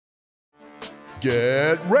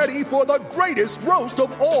Get ready for the greatest roast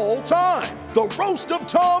of all time, the Roast of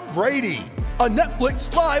Tom Brady, a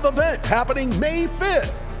Netflix live event happening May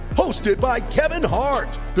 5th. Hosted by Kevin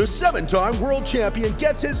Hart, the 7-time world champion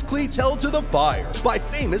gets his cleats held to the fire by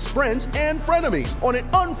famous friends and frenemies on an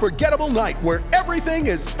unforgettable night where everything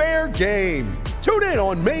is fair game. Tune in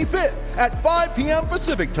on May 5th at 5 p.m.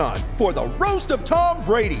 Pacific time for the Roast of Tom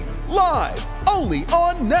Brady, live only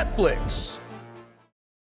on Netflix.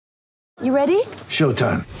 You ready?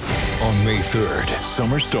 Showtime. On May 3rd,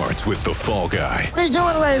 summer starts with The Fall Guy. Let's do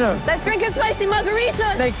it later. Let's drink a spicy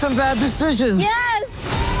margarita. Make some bad decisions. Yes!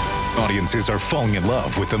 Audiences are falling in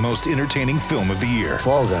love with the most entertaining film of the year.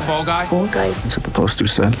 Fall Guy. Fall Guy? Fall Guy. That's what the poster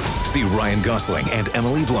said. See Ryan Gosling and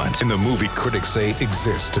Emily Blunt in the movie critics say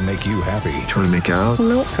exists to make you happy. Trying to make it out?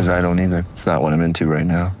 Nope. Because I don't either. It's not what I'm into right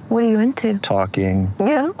now. What are you into? Talking.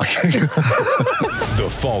 Yeah. The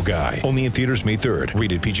Fall Guy. Only in theaters May 3rd.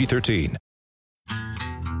 Rated PG-13.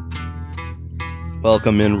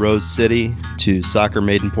 Welcome in Rose City to Soccer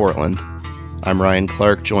Made in Portland. I'm Ryan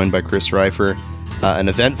Clark, joined by Chris Reifer. An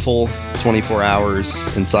eventful 24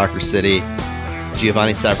 hours in Soccer City. Gio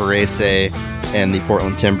Savarese and the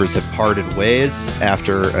Portland Timbers have parted ways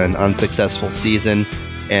after an unsuccessful season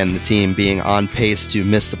and the team being on pace to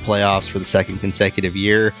miss the playoffs for the second consecutive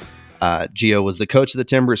year. Gio was the coach of the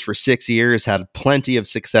Timbers for 6 years, had plenty of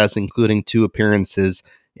success, including 2 appearances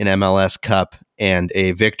in MLS Cup and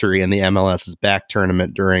a victory in the MLS's back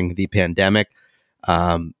tournament during the pandemic.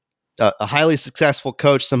 A highly successful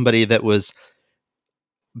coach, somebody that was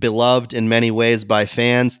beloved in many ways by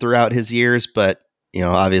fans throughout his years, but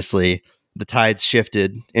obviously the tides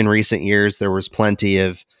shifted in recent years. There was plenty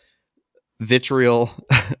of vitriol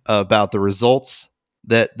about the results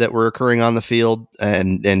that were occurring on the field,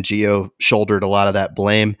 and Gio shouldered a lot of that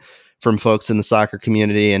blame from folks in the soccer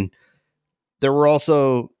community. And there were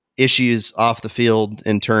also issues off the field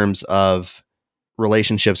in terms of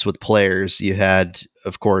relationships with players. You had,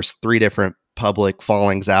 of course, 3 different public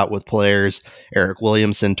fallings out with players: Eric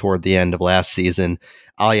Williamson toward the end of last season,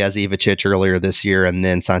 Aljaz Ivacic earlier this year, and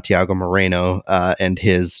then Santiago Moreno and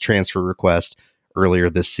his transfer request earlier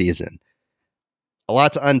this season. A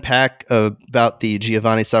lot to unpack about the Gio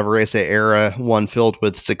Savarese era, one filled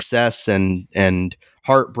with success and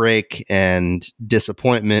heartbreak and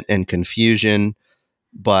disappointment and confusion,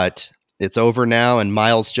 but it's over now, and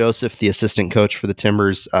Miles Joseph, the assistant coach for the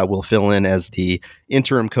Timbers, will fill in as the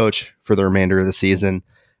interim coach for the remainder of the season.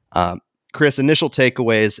 Chris, initial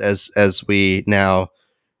takeaways as we now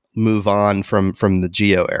move on from the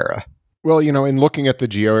Gio era. Well, in looking at the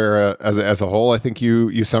Gio era as a whole, I think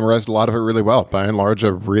you summarized a lot of it really well. By and large,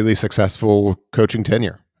 a really successful coaching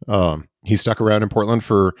tenure. He stuck around in Portland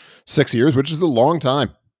for 6 years, which is a long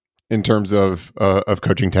time in terms of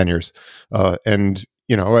coaching tenures. I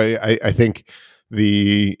think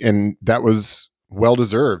and that was well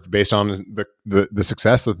deserved based on the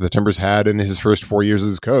success that the Timbers had in his first 4 years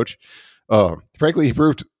as coach. Frankly, he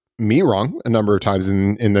proved me wrong a number of times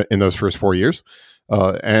in those first 4 years.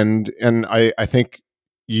 And I think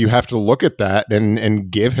you have to look at that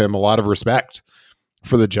and give him a lot of respect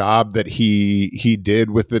for the job that he did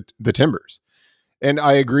with the Timbers. And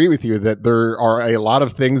I agree with you that there are a lot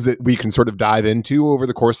of things that we can sort of dive into over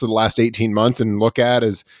the course of the last 18 months and look at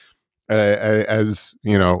as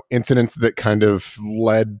incidents that kind of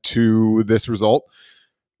led to this result.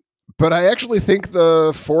 But I actually think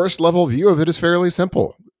the forest level view of it is fairly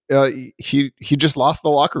simple. He just lost the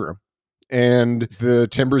locker room, and the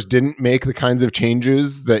Timbers didn't make the kinds of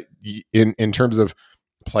changes that in terms of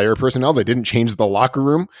player personnel, they didn't change the locker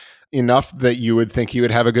room enough that you would think you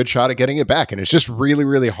would have a good shot at getting it back. And it's just really,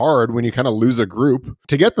 really hard when you kind of lose a group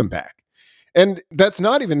to get them back. And that's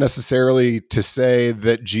not even necessarily to say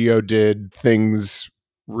that Gio did things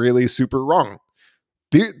really super wrong.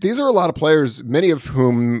 These are a lot of players, many of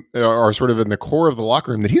whom are sort of in the core of the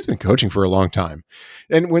locker room that he's been coaching for a long time.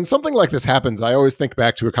 And when something like this happens, I always think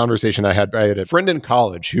back to a conversation I had a friend in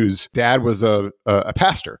college whose dad was a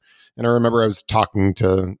pastor. And I remember I was talking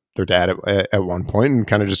to their dad at one point and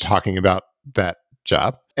kind of just talking about that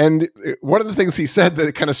job. And one of the things he said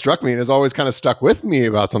that kind of struck me and has always kind of stuck with me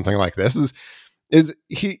about something like this is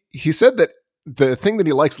he said that the thing that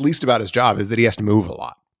he likes least about his job is that he has to move a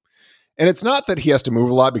lot. And it's not that he has to move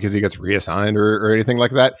a lot because he gets reassigned or anything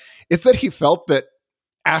like that. It's that he felt that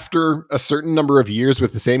after a certain number of years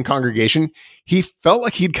with the same congregation, he felt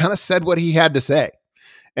like he'd kind of said what he had to say,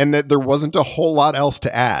 and that there wasn't a whole lot else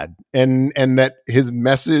to add, and that his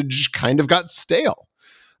message kind of got stale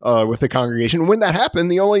with the congregation. When that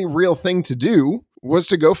happened, the only real thing to do was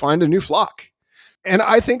to go find a new flock. And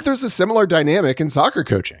I think there's a similar dynamic in soccer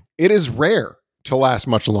coaching. It is rare to last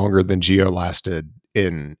much longer than Gio lasted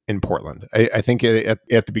in Portland. I think at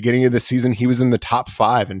the beginning of the season, he was in the top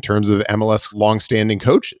 5 in terms of MLS longstanding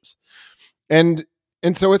coaches. And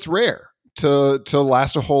so it's rare to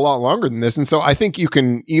last a whole lot longer than this. And so I think you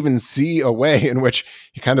can even see a way in which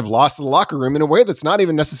he kind of lost the locker room in a way that's not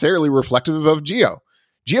even necessarily reflective of Gio.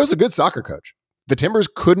 Gio's a good soccer coach. The Timbers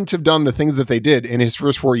couldn't have done the things that they did in his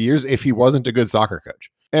first 4 years if he wasn't a good soccer coach.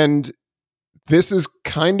 And this is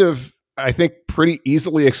kind of, I think, pretty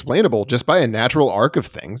easily explainable just by a natural arc of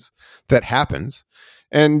things that happens.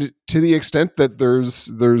 And to the extent that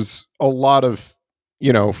there's a lot of,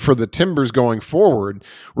 for the Timbers going forward,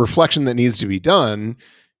 reflection that needs to be done,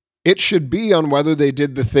 it should be on whether they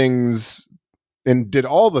did the things and did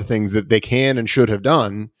all the things that they can and should have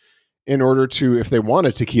done in order to, if they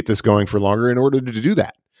wanted to keep this going for longer, in order to do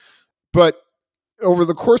that. But over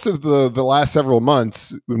the course of the last several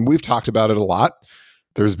months, when we've talked about it a lot,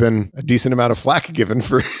 there's been a decent amount of flack given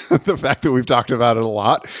for the fact that we've talked about it a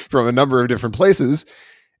lot from a number of different places.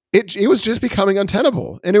 It was just becoming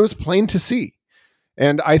untenable, and it was plain to see.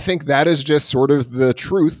 And I think that is just sort of the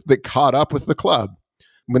truth that caught up with the club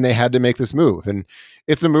when they had to make this move. And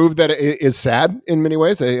it's a move that is sad in many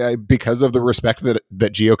ways because of the respect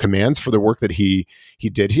that Gio commands for the work that he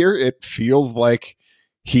did here. It feels like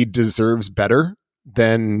he deserves better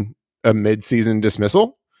than a mid-season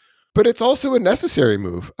dismissal, but it's also a necessary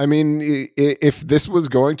move. I mean, if this was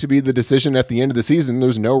going to be the decision at the end of the season,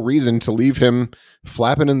 there's no reason to leave him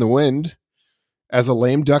flapping in the wind as a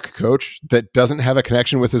lame duck coach that doesn't have a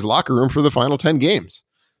connection with his locker room for the final 10 games.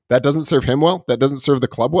 That doesn't serve him well. That doesn't serve the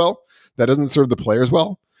club well. That doesn't serve the players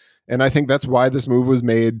well. And I think that's why this move was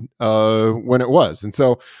made when it was. And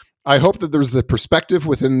so I hope that there's the perspective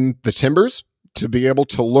within the Timbers to be able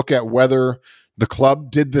to look at whether the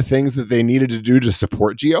club did the things that they needed to do to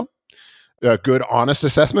support Gio, a good, honest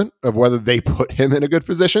assessment of whether they put him in a good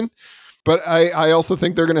position. But I also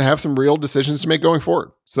think they're going to have some real decisions to make going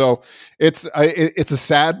forward. So it's a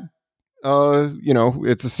sad,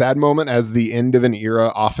 it's a sad moment, as the end of an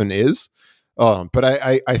era often is. But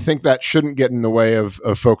I think that shouldn't get in the way of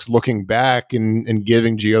folks looking back and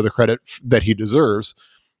giving Gio the credit that he deserves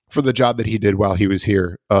for the job that he did while he was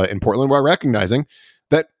here in Portland, while recognizing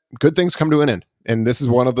that good things come to an end. And this is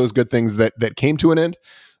one of those good things that came to an end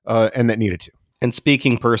and that needed to. And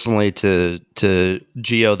speaking personally to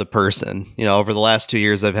Gio the person, over the last 2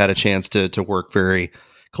 years, I've had a chance to work very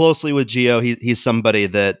closely with Gio. He's somebody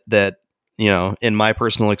that in my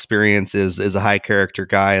personal experience is a high character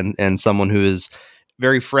guy and someone who is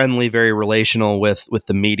very friendly, very relational with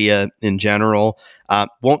the media in general.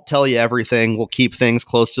 Won't tell you everything. Will keep things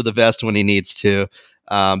close to the vest when he needs to.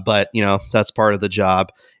 But that's part of the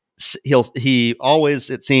job. He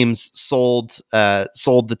always, it seems, sold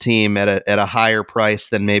the team at a higher price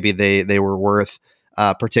than maybe they were worth,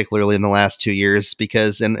 particularly in the last 2 years,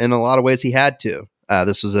 because in a lot of ways he had to.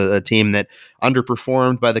 This was a team that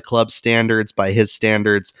underperformed by the club's standards, by his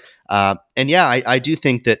standards. I do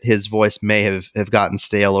think that his voice may have gotten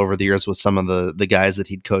stale over the years with some of the guys that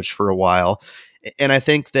he'd coached for a while. And I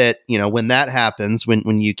think that, when that happens,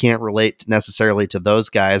 when you can't relate necessarily to those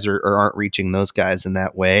guys or aren't reaching those guys in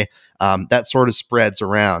that way, that sort of spreads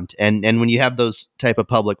around. And when you have those type of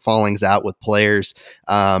public fallings out with players,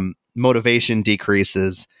 motivation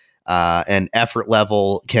decreases. And effort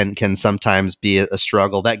level can sometimes be a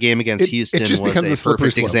struggle. That game against Houston was a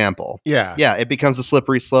perfect example. Yeah, it becomes a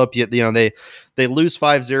slippery slope. They lose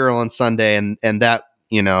 5-0 on Sunday, and that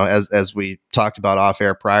as we talked about off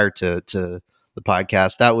air prior to the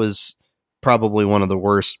podcast, that was probably one of the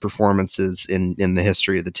worst performances in the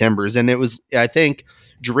history of the Timbers, and it was, I think,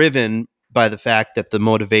 driven by the fact that the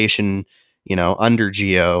motivation under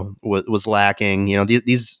Gio was lacking.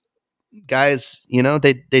 These guys,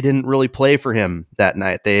 they didn't really play for him that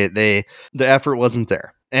night. The effort wasn't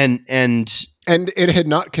there, and it had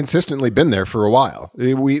not consistently been there for a while.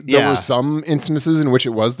 There were some instances in which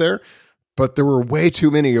it was there, but there were way too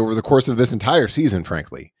many over the course of this entire season,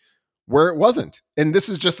 frankly, where it wasn't. And this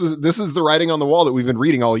is the writing on the wall that we've been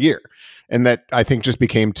reading all year, and that I think just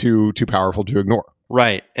became too powerful to ignore.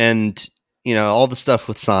 Right, and all the stuff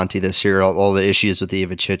with Santi this year, all the issues with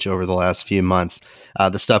Ivacic over the last few months,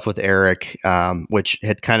 the stuff with Eric, which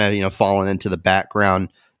had kind of, fallen into the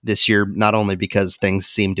background this year, not only because things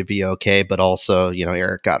seemed to be okay, but also,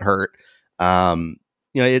 Eric got hurt.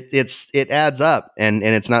 It adds up, and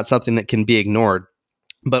it's not something that can be ignored.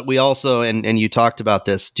 But we also, and you talked about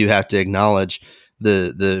this, do have to acknowledge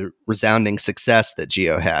the resounding success that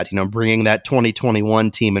Gio had, bringing that 2021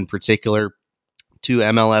 team in particular to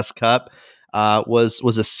MLS Cup.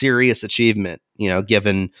 Was a serious achievement,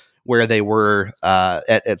 given where they were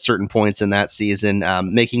at certain points in that season.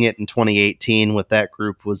 Making it in 2018 with that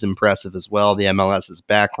group was impressive as well. The MLS's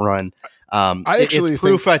back run. It's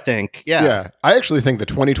proof, I think. Yeah. I actually think the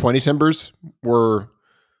 2020 Timbers are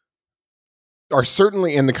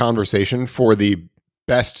certainly in the conversation for the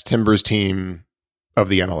best Timbers team of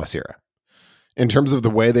the MLS era. In terms of the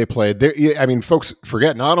way they played, I mean, folks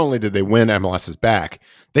forget, not only did they win MLS's back,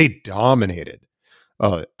 they dominated,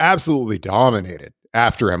 absolutely dominated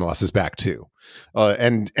after MLS's back too.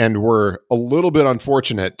 And were a little bit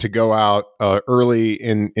unfortunate to go out early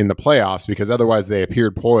in the playoffs, because otherwise they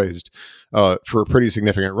appeared poised for a pretty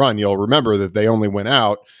significant run. You'll remember that they only went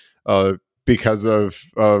out because of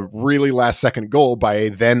a really last-second goal by a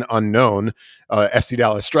then unknown FC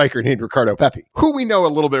Dallas striker named Ricardo Pepi, who we know a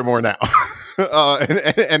little bit more now,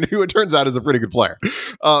 and who it turns out is a pretty good player.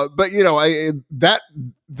 But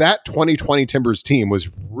that 2020 Timbers team was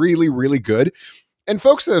really, really good, and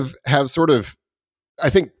folks have sort of, I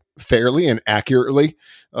think, fairly and accurately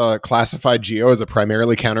classified Gio as a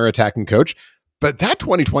primarily counter-attacking coach. But that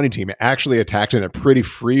 2020 team actually attacked in a pretty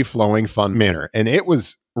free-flowing, fun manner, and it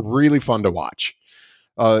was really fun to watch.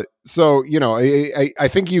 So, I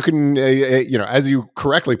think you can, as you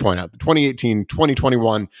correctly point out, the 2018,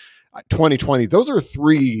 2021, 2020, those are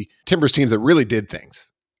three Timbers teams that really did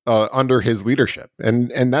things under his leadership.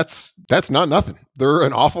 And that's not nothing. There are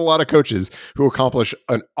an awful lot of coaches who accomplish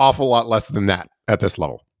an awful lot less than that at this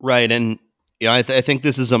level. Right. And I think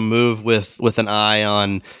this is a move with an eye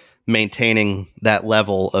on maintaining that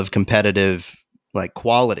level of competitive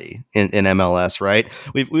quality in MLS, right?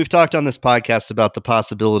 We've talked on this podcast about the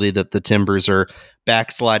possibility that the Timbers are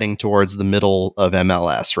backsliding towards the middle of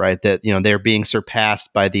MLS, right? That, they're being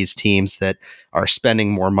surpassed by these teams that are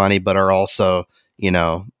spending more money, but are also,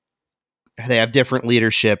 they have different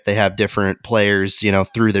leadership, they have different players,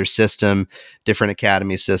 through their system, different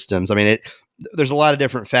academy systems. I mean, there's a lot of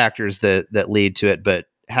different factors that lead to it, but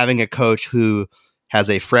having a coach who has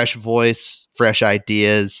a fresh voice, fresh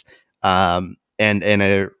ideas, and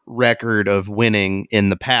a record of winning in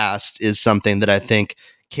the past is something that I think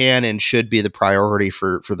can and should be the priority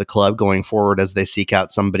for the club going forward as they seek out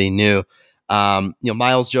somebody new.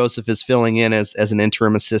 Miles Joseph is filling in as an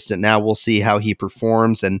interim assistant now. We'll see how he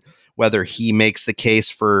performs and whether he makes the case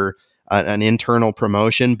for an internal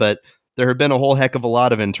promotion. But there have been a whole heck of a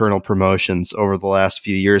lot of internal promotions over the last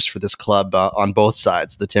few years for this club on both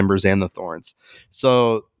sides, the Timbers and the Thorns.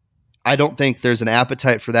 So I don't think there's an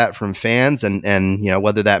appetite for that from fans, and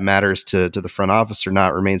whether that matters to the front office or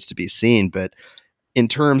not remains to be seen. But in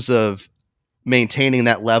terms of maintaining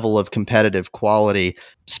that level of competitive quality,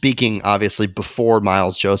 speaking obviously before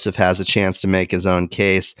Miles Joseph has a chance to make his own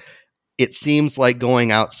case, it seems like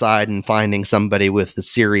going outside and finding somebody with a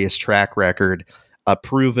serious track record, a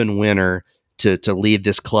proven winner to lead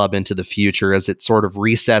this club into the future as it sort of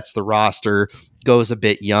resets the roster, goes a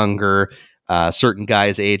bit younger. Certain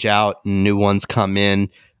guys age out and new ones come in.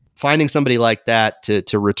 Finding somebody like that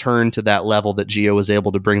to return to that level that Gio was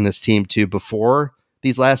able to bring this team to before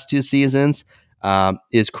these last two seasons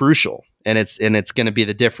is crucial. And it's going to be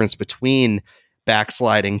the difference between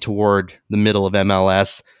backsliding toward the middle of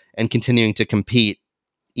MLS and continuing to compete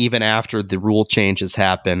even after the rule changes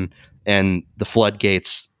happen and the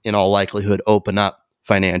floodgates in all likelihood open up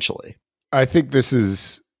financially. I think this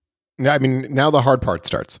is, now the hard part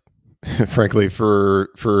starts. Frankly, for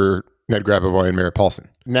Ned Grabavoy and Merritt Paulson.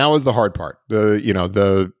 Now is the hard part.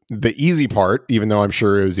 The easy part, even though I'm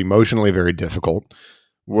sure it was emotionally very difficult,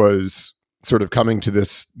 was sort of coming to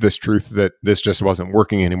this truth that this just wasn't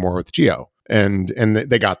working anymore with Gio. And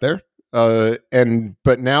they got there.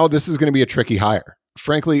 But now this is going to be a tricky hire.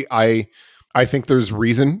 Frankly, I think there's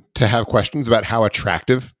reason to have questions about how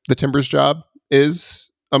attractive the Timbers job is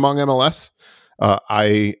among MLS.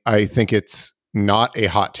 I think it's not a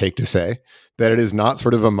hot take to say that it is not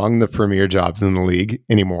sort of among the premier jobs in the league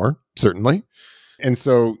anymore, certainly. And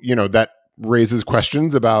so, that raises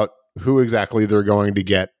questions about who exactly they're going to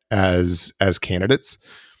get as candidates.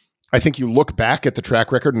 I think you look back at the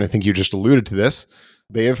track record, and I think you just alluded to this.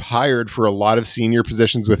 They have hired for a lot of senior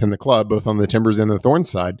positions within the club, both on the Timbers and the Thorns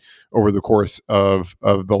side, over the course of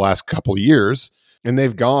the last couple years. And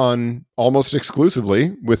they've gone almost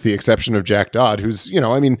exclusively, with the exception of Jack Dodd, who's,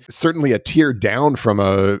 certainly a tier down from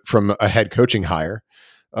a head coaching hire.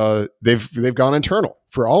 They've gone internal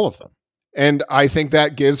for all of them. And I think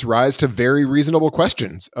that gives rise to very reasonable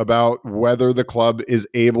questions about whether the club is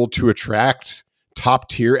able to attract top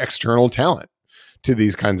tier external talent to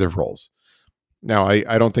these kinds of roles. Now,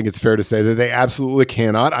 I don't think it's fair to say that they absolutely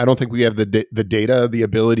cannot. I don't think we have the data, the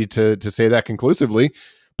ability to say that conclusively.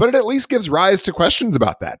 but it at least gives rise to questions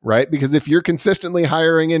about that, right? Because if you're consistently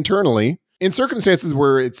hiring internally in circumstances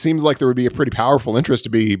where it seems like there would be a pretty powerful interest to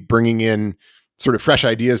be bringing in sort of fresh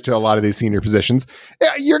ideas to a lot of these senior positions,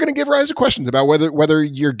 you're going to give rise to questions about whether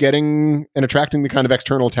you're getting and attracting the kind of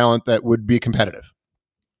external talent that would be competitive.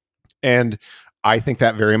 And I think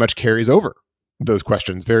that very much carries over. Those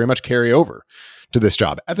questions very much carry over to this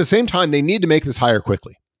job. At the same time, they need to make this hire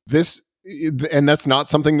quickly. And that's not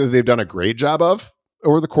something that they've done a great job of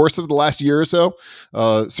over the course of the last year or so.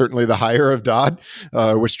 Certainly the hire of Dodd,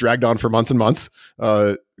 which dragged on for months and months,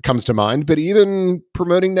 comes to mind. But even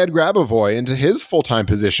promoting Ned Grabavoy into his full-time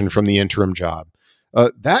position from the interim job,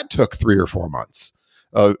 that took 3 or 4 months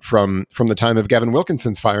from the time of Gavin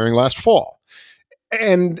Wilkinson's firing last fall.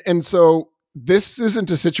 And so this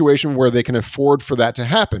isn't a situation where they can afford for that to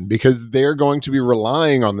happen, because they're going to be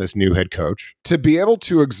relying on this new head coach to be able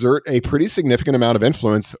to exert a pretty significant amount of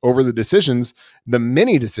influence over the decisions, the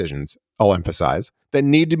many decisions, I'll emphasize, that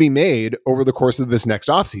need to be made over the course of this next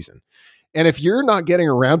offseason. And if you're not getting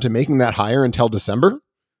around to making that hire until December,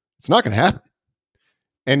 it's not going to happen.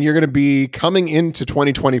 And you're going to be coming into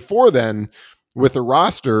 2024 then with a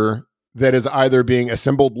roster that is either being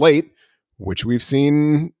assembled late, which we've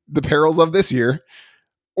seen the perils of this year,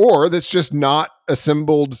 or that's just not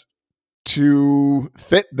assembled to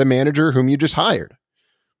fit the manager whom you just hired.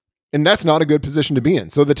 And that's not a good position to be in.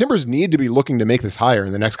 So the Timbers need to be looking to make this hire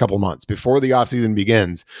in the next couple months before the offseason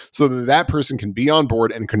begins, so that that person can be on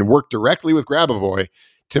board and can work directly with Grabavoy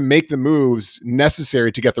to make the moves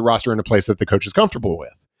necessary to get the roster in a place that the coach is comfortable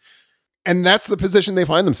with. And that's the position they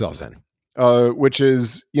find themselves in. Which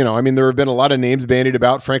is, there have been a lot of names bandied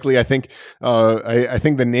about. Frankly, I think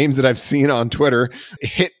the names that I've seen on Twitter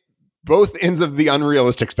hit both ends of the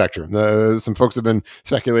unrealistic spectrum. Some folks have been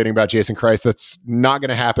speculating about Jason Kreis. That's not going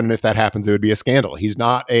to happen. And if that happens, it would be a scandal. He's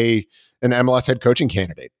not an MLS head coaching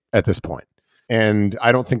candidate at this point. And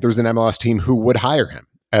I don't think there's an MLS team who would hire him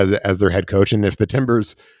as their head coach. And if the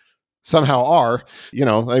Timbers somehow are,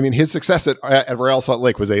 his success at Real Salt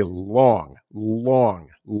Lake was a long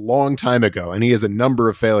time ago, and he has a number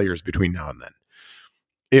of failures between now and then.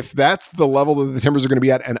 If that's the level that the Timbers are going to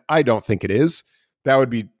be at, and I don't think it is, that would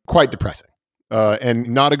be quite depressing and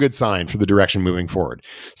not a good sign for the direction moving forward.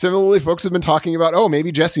 Similarly, folks have been talking about,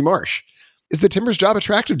 maybe Jesse Marsch. Is the Timbers job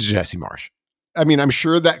attractive to Jesse Marsch? I mean, I'm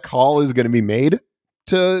sure that call is going to be made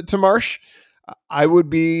to Marsch. I would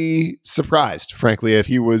be surprised, frankly, if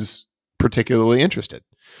he was particularly interested.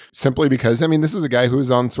 Simply because, this is a guy who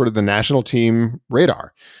is on sort of the national team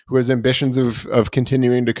radar, who has ambitions of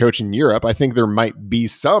continuing to coach in Europe. I think there might be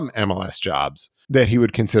some MLS jobs that he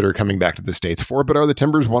would consider coming back to the States for, but are the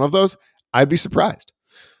Timbers one of those? I'd be surprised.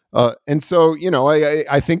 And so,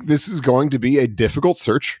 I think this is going to be a difficult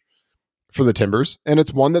search for the Timbers, and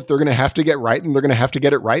it's one that they're going to have to get right, and they're going to have to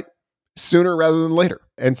get it right sooner rather than later.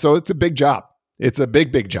 And so it's a big job. It's a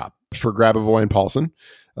big job for Grabavoy and Paulson.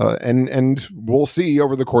 And we'll see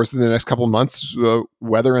over the course of the next couple of months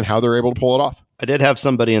whether and how they're able to pull it off. I did have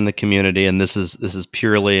somebody in the community, and this is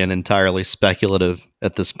purely and entirely speculative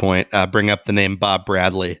at this point, bring up the name Bob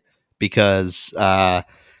Bradley, because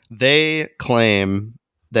they claim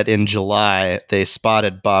that in July they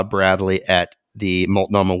spotted Bob Bradley at the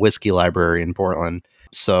Multnomah Whiskey Library in Portland.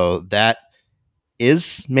 So that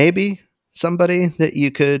is maybe somebody that you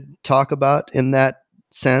could talk about in that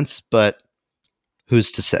sense, but who's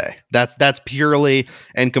to say? That's purely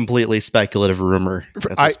and completely speculative rumor.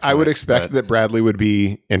 I would expect that Bradley would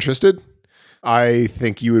be interested. I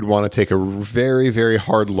think you would want to take a very, very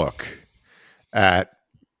hard look at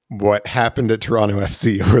what happened at Toronto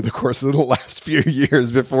FC over the course of the last few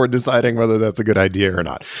years before deciding whether that's a good idea or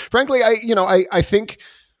not. Frankly, I think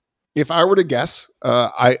if I were to guess,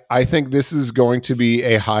 I think this is going to be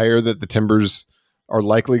a hire that the Timbers are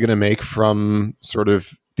likely going to make from sort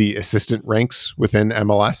of the assistant ranks within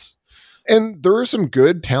MLS. And there are some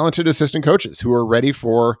good, talented assistant coaches who are ready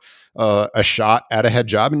for a shot at a head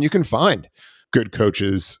job, and you can find good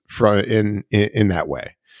coaches in that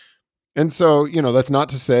way. And so, that's not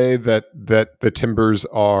to say that the Timbers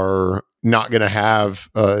are not going to have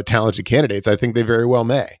talented candidates. I think they very well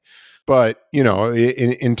may. But,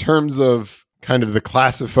 in terms of kind of the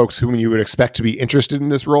class of folks whom you would expect to be interested in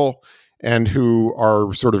this role and who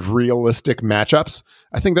are sort of realistic matchups,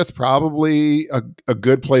 I think that's probably a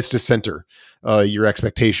good place to center your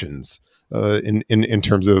expectations in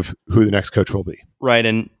terms of who the next coach will be. Right.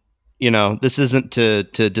 And, this isn't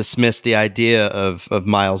to dismiss the idea of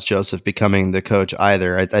Miles Joseph becoming the coach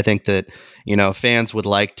either. I think that, fans would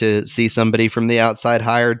like to see somebody from the outside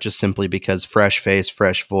hired just simply because fresh face,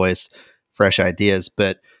 fresh voice, fresh ideas.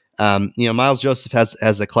 But Miles Joseph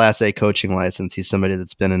has a Class A coaching license. He's somebody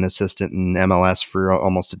that's been an assistant in MLS for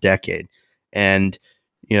almost a decade. And,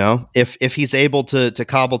 if he's able to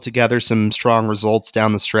cobble together some strong results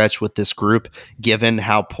down the stretch with this group, given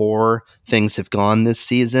how poor things have gone this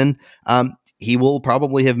season, he will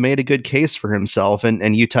probably have made a good case for himself.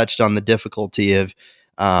 And you touched on the difficulty of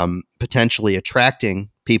potentially attracting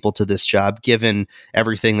people to this job, given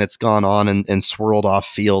everything that's gone on and swirled off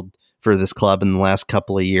field for this club in the last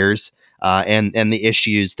couple of years, and the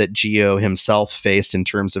issues that Gio himself faced in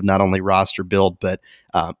terms of not only roster build, but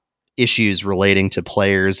issues relating to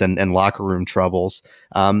players and locker room troubles.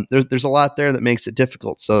 There's a lot there that makes it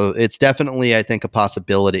difficult. So it's definitely, I think, a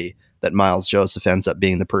possibility that Miles Joseph ends up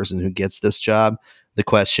being the person who gets this job. The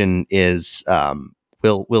question is,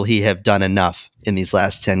 will he have done enough in these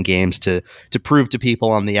last 10 games to prove to people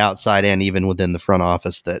on the outside and even within the front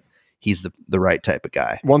office that he's the right type of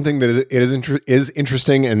guy? One thing that is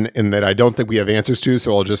interesting and that I don't think we have answers to,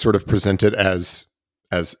 so I'll just sort of present it as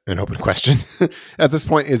an open question at this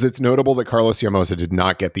point, is it's notable that Carlos Llamosa did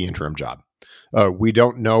not get the interim job. We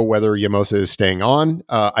don't know whether Llamosa is staying on.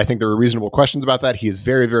 I think there are reasonable questions about that. He is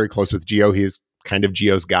very, very close with Gio. He is kind of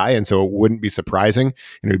Gio's guy, and so it wouldn't be surprising,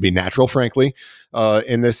 and it would be natural, frankly,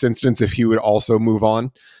 in this instance, if he would also move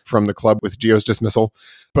on from the club with Gio's dismissal.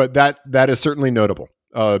 But that is certainly notable,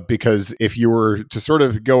 because if you were to sort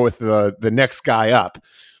of go with the next guy up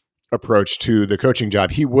approach to the coaching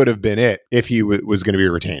job, he would have been it if he was going to be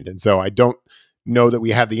retained. And so I don't know that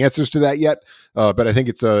we have the answers to that yet, but I think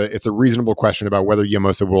it's a reasonable question about whether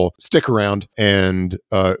Llamosa will stick around and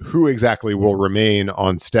who exactly will remain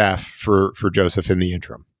on staff for Joseph in the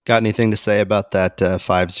interim. Got anything to say about that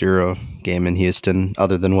 5-0 game in Houston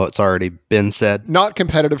other than what's already been said? Not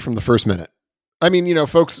competitive from the first minute. I mean,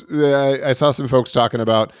 folks, I saw some folks talking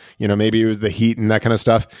about, maybe it was the heat and that kind of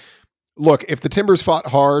stuff. Look, if the Timbers fought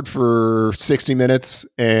hard for 60 minutes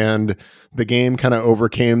and the game kind of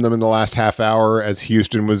overcame them in the last half hour as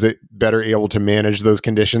Houston was better able to manage those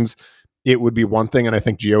conditions, it would be one thing, and I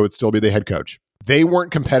think Gio would still be the head coach. They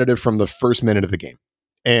weren't competitive from the first minute of the game,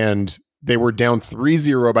 and they were down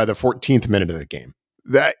 3-0 by the 14th minute of the game.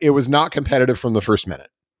 That it was not competitive from the first minute.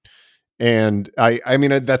 And I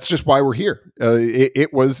mean, that's just why we're here.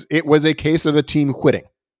 It was a case of a team quitting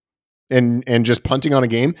and just punting on a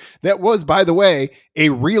game that was, by the way, a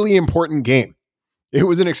really important game. It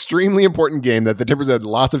was an extremely important game that the Timbers had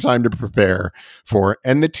lots of time to prepare for,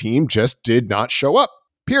 and the team just did not show up,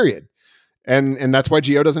 period. And that's why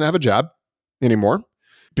Gio doesn't have a job anymore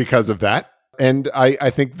because of that. And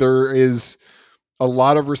I think there is a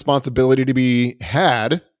lot of responsibility to be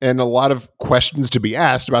had and a lot of questions to be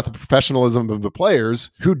asked about the professionalism of the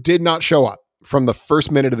players who did not show up from the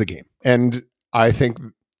first minute of the game. And I think,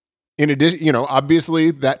 in addition,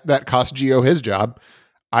 obviously that cost Gio his job.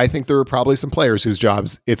 I think there are probably some players whose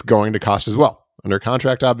jobs it's going to cost as well, under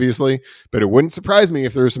contract, obviously. But it wouldn't surprise me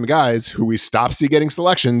if there are some guys who we stop see getting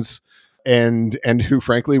selections and who,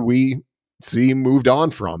 frankly, we see moved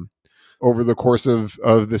on from over the course of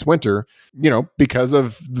this winter, because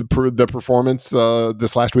of the performance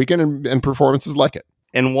this last weekend and performances like it.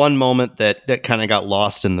 And one moment that kind of got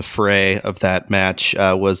lost in the fray of that match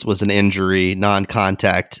was an injury,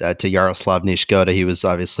 non-contact to Jaroslav Niškoda. He was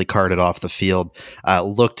obviously carted off the field.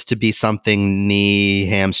 Looked to be something knee,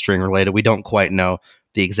 hamstring related. We don't quite know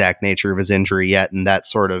the exact nature of his injury yet, and that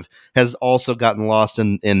sort of has also gotten lost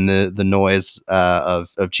in the noise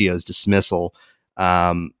of Gio's dismissal.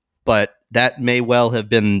 But that may well have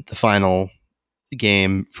been the final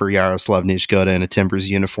game for Jaroslav Niškoda in a Timbers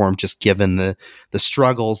uniform, just given the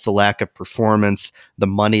struggles, the lack of performance, the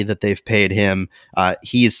money that they've paid him.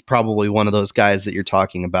 He's probably one of those guys that you're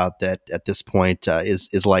talking about that at this point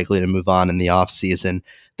is likely to move on in the offseason.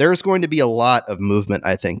 There's going to be a lot of movement,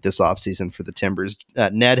 I think, this offseason for the Timbers.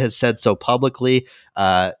 Ned has said so publicly.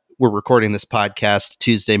 We're recording this podcast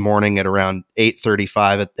Tuesday morning at around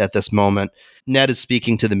 8:35 at this moment. Ned is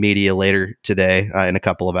speaking to the media later today in a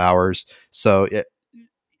couple of hours. So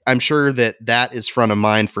I'm sure that is front of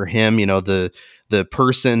mind for him. The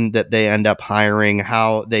person that they end up hiring,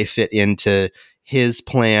 how they fit into his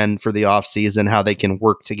plan for the offseason, how they can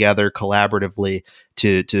work together collaboratively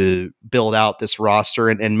to build out this roster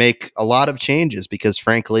and make a lot of changes, because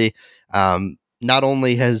frankly, not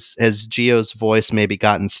only has Gio's voice maybe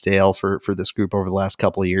gotten stale for this group over the last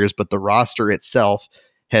couple of years, but the roster itself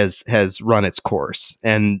has run its course.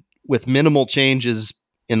 And with minimal changes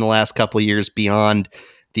in the last couple of years beyond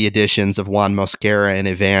the additions of Juan Mosquera and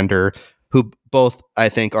Evander, who both, I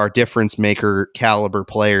think, are difference maker caliber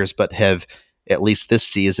players, but have at least this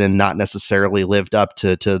season, not necessarily lived up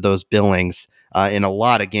to those billings in a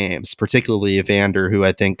lot of games, particularly Evander, who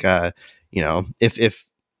I think, if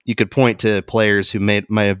you could point to players who might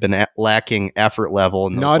have been lacking effort level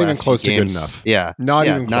in those not even last close few to good games. enough. Yeah. Not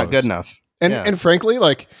even not close. good enough. And frankly,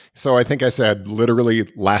 so I think I said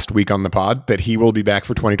literally last week on the pod that he will be back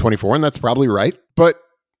for 2024, and that's probably right. But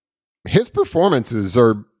his performances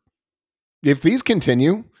are, if these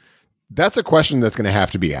continue, that's a question that's going to have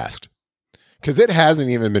to be asked, because it hasn't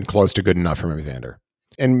even been close to good enough from Evander.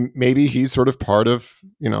 And maybe he's sort of part of,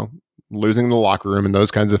 losing the locker room and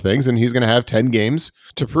those kinds of things. And he's going to have 10 games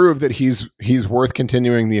to prove that he's worth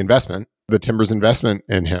continuing the investment, the Timbers investment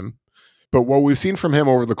in him. But what we've seen from him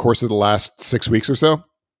over the course of the last 6 weeks or so,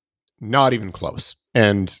 not even close.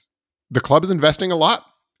 And the club is investing a lot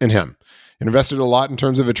in him. It invested a lot in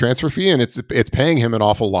terms of a transfer fee, and it's paying him an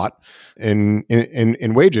awful lot in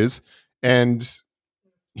wages. And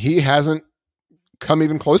he hasn't come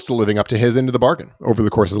even close to living up to his end of the bargain over the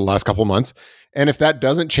course of the last couple of months. And if that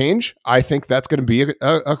doesn't change, I think that's going to be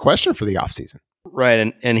a question for the offseason.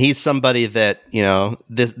 Right. And he's somebody that,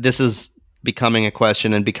 this is becoming a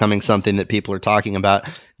question and becoming something that people are talking about,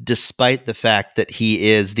 despite the fact that he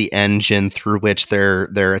is the engine through which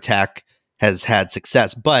their attack has had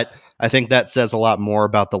success. But I think that says a lot more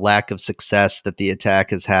about the lack of success that the attack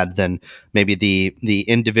has had than maybe the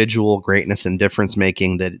individual greatness and difference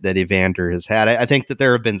making that Evander has had. I think that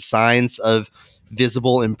there have been signs of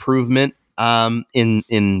visible improvement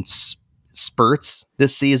in spurts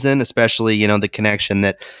this season, especially, the connection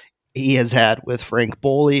that he has had with Frank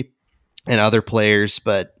Boley and other players.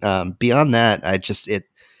 But beyond that,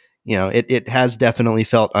 it has definitely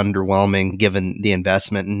felt underwhelming given the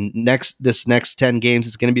investment. And this next 10 games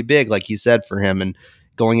is going to be big, like you said, for him. And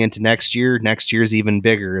going into next year's even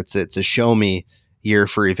bigger. It's a show me year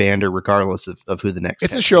for Evander, regardless of who the next.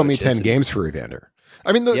 It's a show me 10 games for Evander.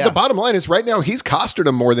 I mean, the bottom line is right now he's costing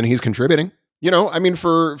him more than he's contributing.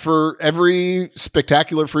 For every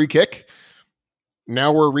spectacular free kick,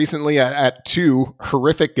 now we're recently at 2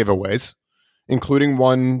 horrific giveaways, including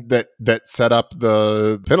one that set up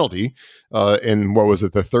the penalty in, what was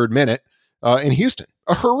it, the 3rd minute in Houston.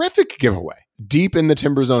 A horrific giveaway deep in the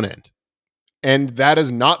Timbers' own end. And that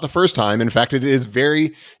is not the first time. In fact, it is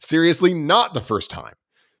very seriously not the first time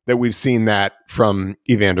that we've seen that from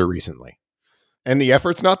Evander recently. And the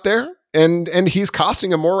effort's not there, and he's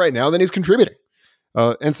costing him more right now than he's contributing.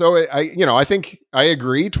 And so I think I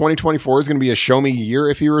agree 2024 is going to be a show me year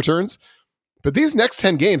if he returns. But these next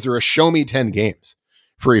 10 games are a show me 10 games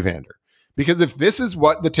for Evander. Because if this is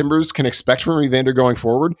what the Timbers can expect from Evander going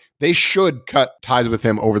forward, they should cut ties with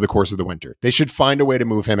him over the course of the winter. They should find a way to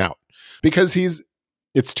move him out. Because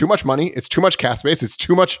it's too much money, it's too much cap space, it's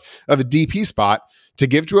too much of a DP spot to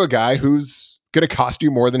give to a guy who's going to cost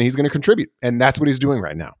you more than he's going to contribute. And that's what he's doing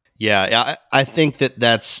right now. Yeah, I think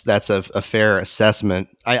that's a fair assessment.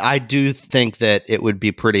 I do think that it would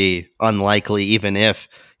be pretty unlikely, even if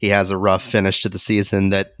he has a rough finish to the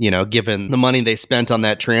season, that, given the money they spent on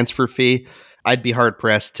that transfer fee, I'd be hard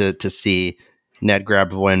pressed to see Ned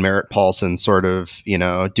Grabavoy and Merritt Paulson sort of,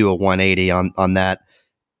 do a 180 on that,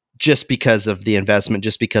 just because of the investment,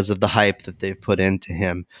 just because of the hype that they've put into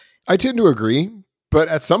him. I tend to agree. But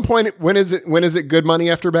at some point, when is it good money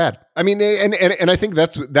after bad? I mean, and I think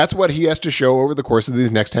that's what he has to show over the course of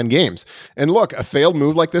these next 10 games. And look, a failed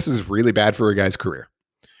move like this is really bad for a guy's career.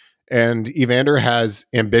 And Evander has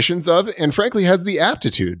ambitions of, and frankly, has the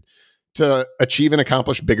aptitude to achieve and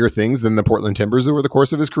accomplish bigger things than the Portland Timbers over the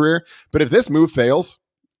course of his career. But if this move fails,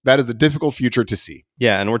 that is a difficult future to see.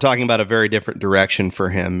 Yeah, and we're talking about a very different direction for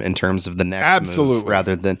him in terms of the next move,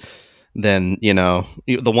 rather than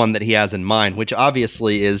the one that he has in mind, which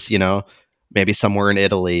obviously is, maybe somewhere in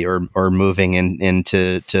Italy or moving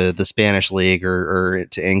into the Spanish league or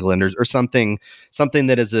to England or something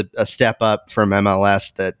that is a step up from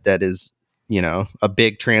MLS that is, a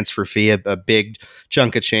big transfer fee, a big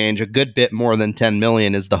chunk of change, a good bit more than 10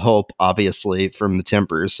 million is the hope, obviously, from the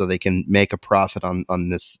Timbers, so they can make a profit on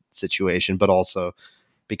this situation, but also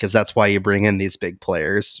because that's why you bring in these big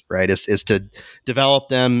players, right? Is to develop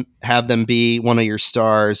them, have them be one of your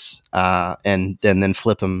stars, and then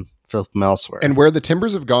flip them elsewhere. And where the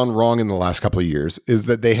Timbers have gone wrong in the last couple of years is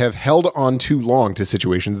that they have held on too long to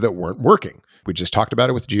situations that weren't working. We just talked about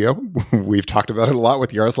it with Gio. We've talked about it a lot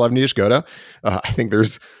with Jaroslav Niezgoda. I think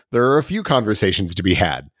there are a few conversations to be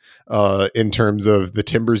had in terms of the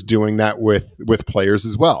Timbers doing that with players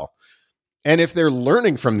as well. And if they're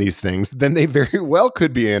learning from these things, then they very well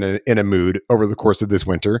could be in a mood over the course of this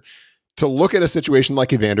winter to look at a situation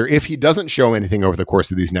like Evander, if he doesn't show anything over the course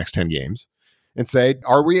of these next 10 games, and say,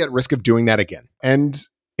 are we at risk of doing that again? And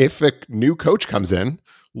if a new coach comes in,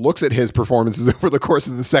 looks at his performances over the course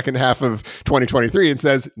of the second half of 2023 and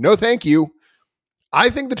says, no, thank you. I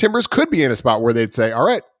think the Timbers could be in a spot where they'd say, all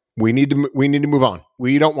right, we need to move on.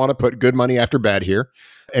 We don't want to put good money after bad here.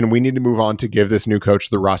 And we need to move on to give this new coach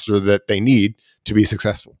the roster that they need to be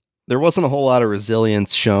successful. There wasn't a whole lot of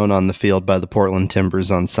resilience shown on the field by the Portland Timbers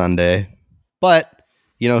on Sunday, but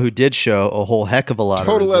you know who did show a whole heck of a lot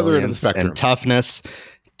of resilience and toughness,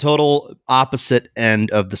 total opposite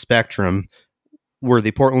end of the spectrum, were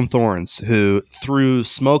the Portland Thorns, who through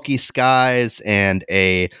smoky skies and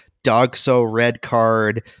a dog-so red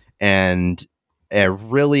card and a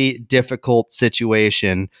really difficult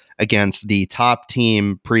situation against the top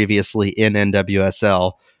team previously in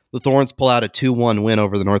NWSL, the Thorns pull out a 2-1 win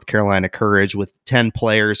over the North Carolina Courage with 10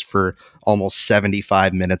 players for almost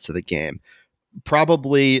 75 minutes of the game.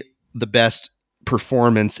 Probably the best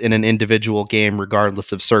performance in an individual game,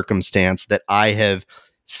 regardless of circumstance, that I have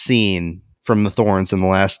seen from the Thorns in the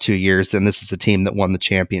last 2 years. And this is a team that won the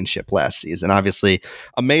championship last season. Obviously,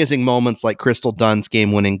 amazing moments like Crystal Dunn's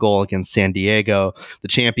game-winning goal against San Diego, the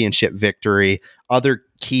championship victory, other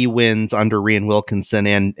key wins under Rian Wilkinson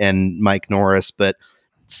and Mike Norris, but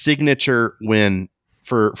signature win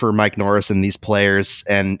for Mike Norris and these players,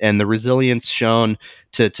 and the resilience shown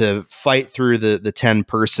to fight through the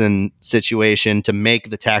 10-person situation, to make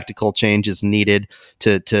the tactical changes needed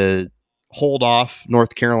to hold off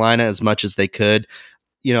North Carolina as much as they could.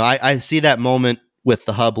 You know, I see that moment with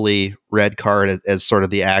the Hubley red card as sort of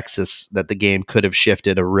the axis that the game could have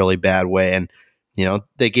shifted a really bad way. And, you know,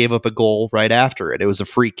 they gave up a goal right after it. It was a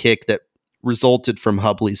free kick that resulted from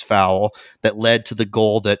Hubley's foul that led to the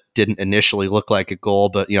goal that didn't initially look like a goal,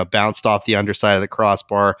 but, you know, bounced off the underside of the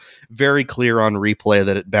crossbar. Very clear on replay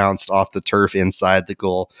that it bounced off the turf inside the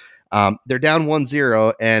goal. They're down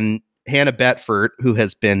 1-0, and Hannah Betfort, who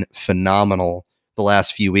has been phenomenal the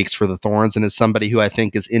last few weeks for the Thorns and is somebody who I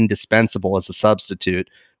think is indispensable as a substitute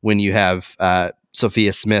when you have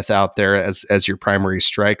Sophia Smith out there as your primary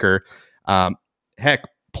striker. Heck,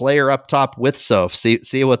 play her up top with Soph.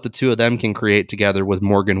 See what the two of them can create together with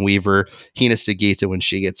Morgan Weaver, Hina Sugita when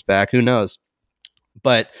she gets back. Who knows?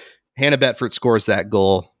 But Hannah Betfort scores that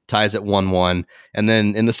goal, ties at 1-1. And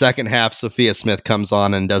then in the second half, Sophia Smith comes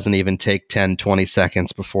on and doesn't even take 10, 20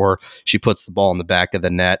 seconds before she puts the ball in the back of the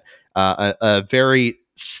net. A very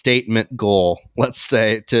statement goal, let's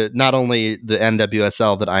say, to not only the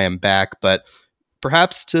NWSL that I am back, but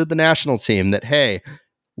perhaps to the national team that, hey,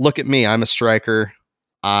 look at me, I'm a striker.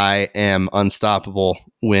 I am unstoppable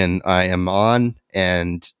when I am on,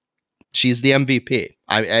 and she's the MVP.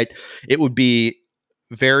 It would be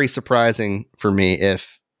very surprising for me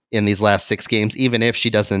if in these last 6 games, even if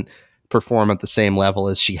she doesn't perform at the same level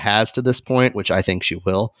as she has to this point, which I think she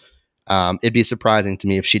will, it'd be surprising to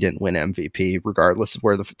me if she didn't win MVP, regardless of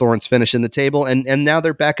where the Thorns finish in the table. And now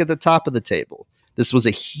they're back at the top of the table. This was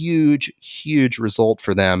a huge, huge result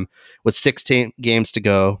for them with 16 games to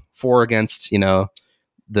go, 4 against, you know,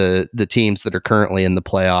 the teams that are currently in the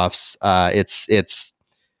playoffs. It's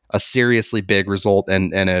a seriously big result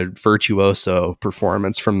and a virtuoso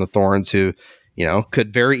performance from the Thorns, who, you know,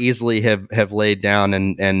 could very easily have laid down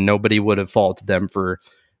and nobody would have faulted them for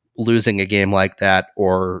losing a game like that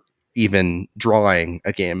or even drawing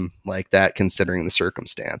a game like that, considering the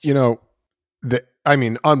circumstance. You know,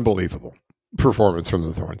 unbelievable performance from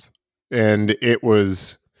the Thorns. And it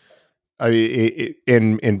was,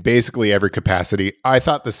 in basically every capacity. I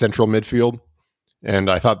thought the central midfield and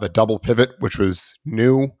I thought the double pivot, which was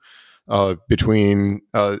new between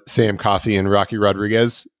Sam Coffey and Rocky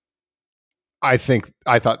Rodriguez, I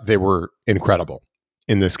thought they were incredible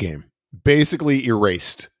in this game. Basically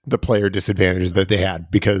erased the player disadvantages that they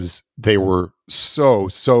had because they were so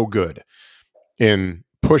good in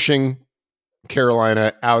pushing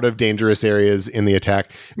Carolina out of dangerous areas in the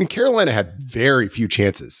attack. I mean, Carolina had very few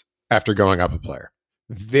chances after going up a player.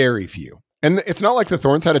 Very few. And it's not like the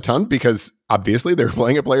Thorns had a ton because obviously they were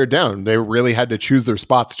playing a player down. They really had to choose their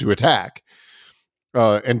spots to attack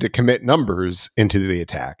and to commit numbers into the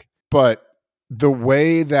attack. But the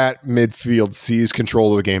way that midfield sees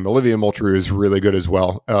control of the game, Olivia Moultrie is really good as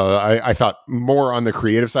well. I thought more on the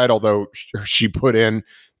creative side, although she put in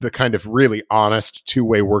the kind of really honest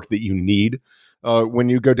two-way work that you need when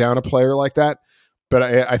you go down a player like that. But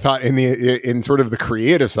I thought in sort of the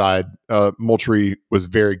creative side, Moultrie was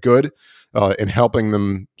very good in helping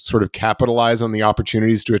them sort of capitalize on the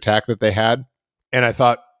opportunities to attack that they had. And I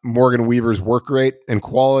thought Morgan Weaver's work rate and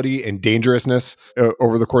quality and dangerousness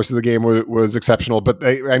over the course of the game was exceptional. But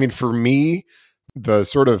for me, the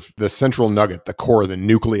sort of the central nugget, the core, the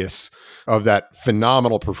nucleus of that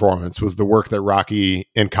phenomenal performance was the work that Rocky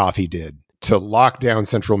and Coffey did to lock down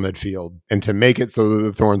central midfield and to make it so that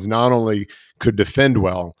the Thorns not only could defend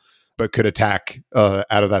well, but could attack out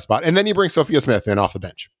of that spot. And then you bring Sophia Smith in off the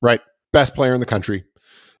bench, right? Best player in the country.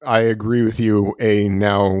 I agree with you.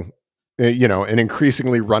 An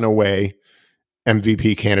increasingly runaway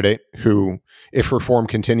MVP candidate who, if her form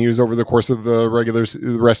continues over the course of the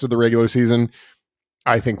rest of the regular season,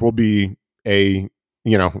 I think will be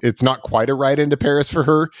it's not quite a ride into Paris for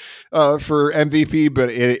her for MVP, but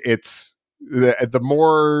it's the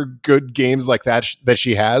more good games like that that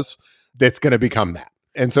she has, that's going to become that.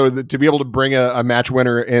 And so to be able to bring a match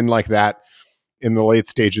winner in like that in the late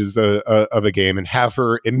stages of a game and have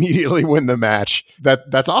her immediately win the match,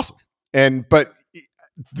 that's awesome. But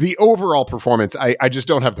the overall performance, I just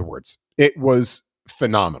don't have the words. It was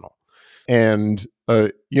phenomenal. And,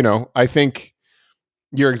 I think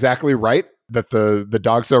you're exactly right that the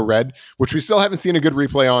dogs are red, which we still haven't seen a good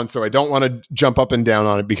replay on. So I don't want to jump up and down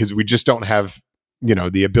on it because we just don't have,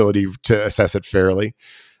 the ability to assess it fairly.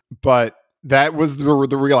 But that was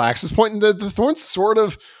the real access point. And the Thorns sort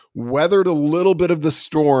of weathered a little bit of the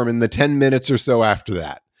storm in the 10 minutes or so after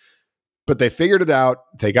that. But they figured it out.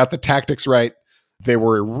 They got the tactics right. They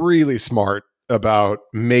were really smart about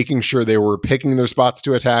making sure they were picking their spots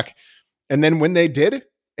to attack. And then when they did,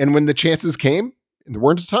 and when the chances came, and there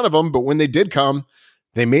weren't a ton of them, but when they did come,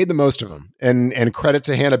 they made the most of them. And credit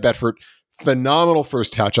to Hannah Bedford, phenomenal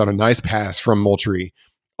first touch on a nice pass from Moultrie.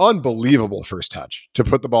 Unbelievable first touch to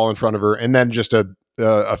put the ball in front of her, and then just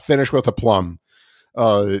a finish with a plum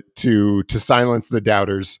to silence the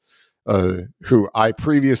doubters, who I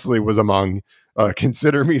previously was among.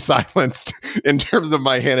 Consider me silenced in terms of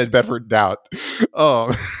my Hannah Bedford doubt.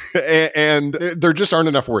 And there just aren't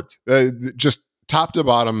enough words. Just top to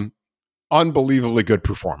bottom, unbelievably good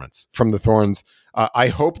performance from the Thorns. I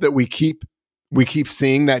hope that we keep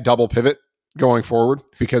seeing that double pivot going forward,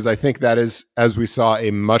 because I think that is, as we saw,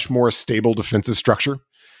 a much more stable defensive structure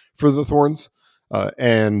for the Thorns.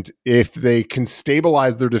 And if they can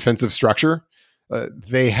stabilize their defensive structure,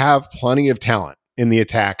 they have plenty of talent in the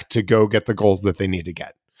attack to go get the goals that they need to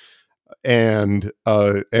get. And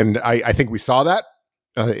I think we saw that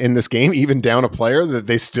in this game, even down a player, that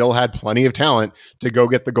they still had plenty of talent to go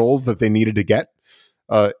get the goals that they needed to get.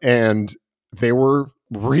 And they were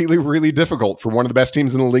really, really difficult for one of the best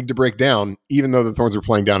teams in the league to break down, even though the Thorns were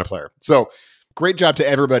playing down a player. So great job to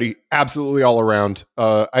everybody, absolutely all around.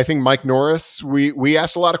 I think Mike Norris, we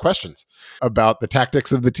asked a lot of questions about the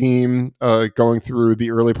tactics of the team going through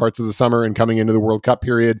the early parts of the summer and coming into the World Cup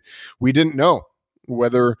period. We didn't know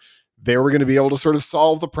whether they were going to be able to sort of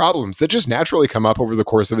solve the problems that just naturally come up over the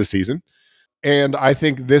course of a season. And I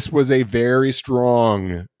think this was a very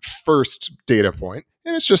strong first data point.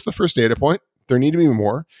 And it's just the first data point. There need to be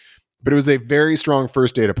more. But it was a very strong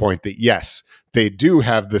first data point that, yes, they do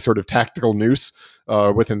have the sort of tactical nous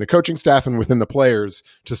within the coaching staff and within the players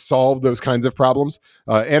to solve those kinds of problems.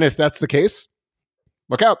 And if that's the case,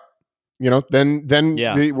 look out. Then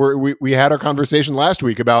yeah. We had our conversation last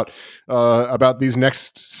week about these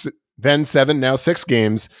next then 7, now 6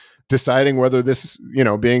 games, deciding whether this,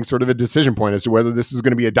 being sort of a decision point as to whether this is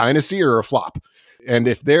going to be a dynasty or a flop. And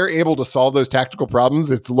if they're able to solve those tactical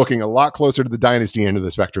problems, it's looking a lot closer to the dynasty end of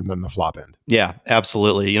the spectrum than the flop end. Yeah,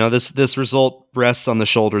 absolutely. This result rests on the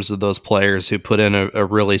shoulders of those players who put in a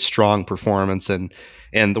really strong performance, and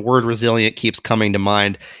the word resilient keeps coming to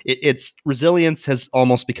mind. It's resilience has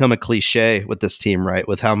almost become a cliche with this team, right?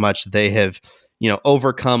 With how much they have,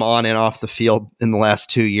 overcome on and off the field in the last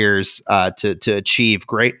 2 years to achieve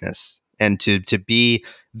greatness and to be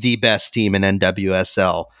the best team in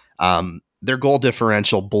NWSL. Their goal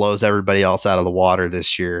differential blows everybody else out of the water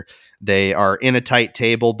this year. They are in a tight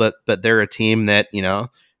table, but they're a team that,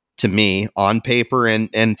 to me, on paper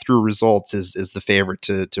and through results is the favorite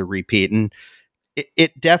to repeat. And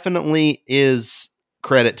it definitely is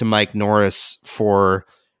credit to Mike Norris for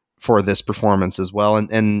this performance as well.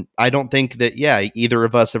 And I don't think that, either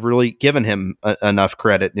of us have really given him enough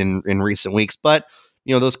credit in recent weeks, but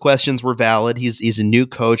those questions were valid. He's a new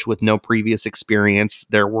coach with no previous experience.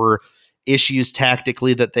 There were issues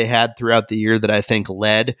tactically that they had throughout the year that I think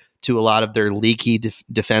led to a lot of their leaky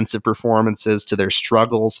defensive performances, to their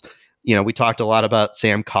struggles. We talked a lot about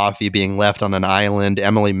Sam Coffey being left on an island,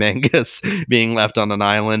 Emily Menges being left on an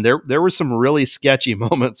island. There were some really sketchy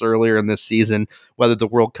moments earlier in this season, whether the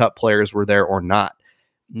World Cup players were there or not.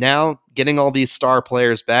 Now, getting all these star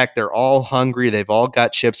players back, they're all hungry. They've all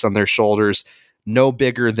got chips on their shoulders. No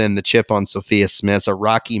bigger than the chip on Sophia Smith's, a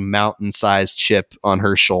Rocky Mountain-sized chip on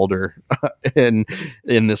her shoulder in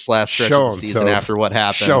this last stretch of the season after what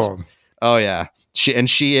happened. Show 'em. Oh yeah.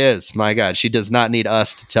 She is, my God, she does not need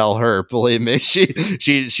us to tell her. Believe me,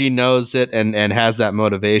 she knows it and has that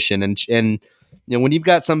motivation. And you know, when you've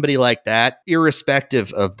got somebody like that,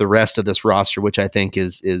 irrespective of the rest of this roster, which I think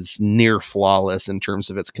is near flawless in terms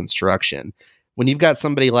of its construction, when you've got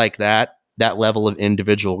somebody like that level of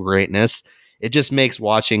individual greatness, it just makes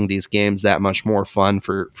watching these games that much more fun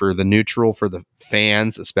for the neutral, for the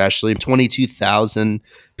fans, especially 22,000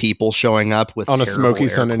 people showing up with on a smoky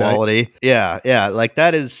Sunday quality. night. Yeah. Like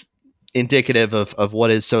that is indicative of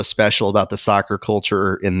what is so special about the soccer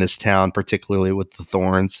culture in this town, particularly with the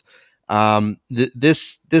Thorns.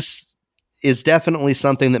 This is definitely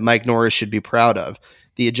something that Mike Norris should be proud of.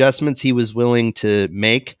 The adjustments he was willing to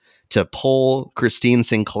make to pull Christine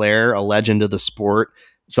Sinclair, a legend of the sport,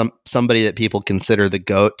 somebody that people consider the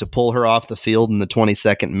GOAT, to pull her off the field in the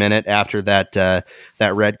 22nd minute after that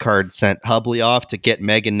red card sent Hubley off, to get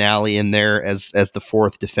Megan Nally in there as the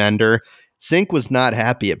fourth defender. Sink was not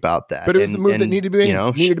happy about that. But it was the move that needed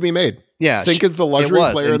to be made. Yeah, Sink is the luxury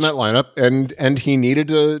player in that lineup, and he needed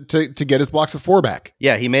to get his blocks of 4 back.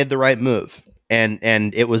 Yeah, he made the right move. And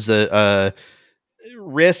it was a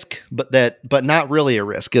risk, but not really a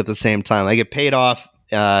risk at the same time. Like, it paid off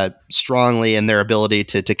strongly in their ability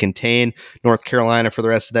to contain North Carolina for the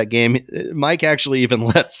rest of that game. Mike actually even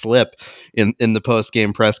let slip in the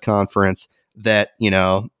post-game press conference that, you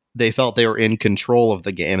know, they felt they were in control of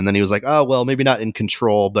the game. And then he was like, oh, well, maybe not in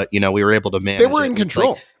control, but, you know, we were able to manage. They were in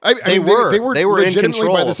control. Like, they were in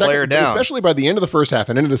control by the second, player down. Especially by the end of the first half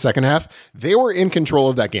and into the second half, they were in control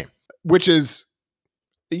of that game, which is,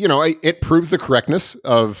 you know, it proves the correctness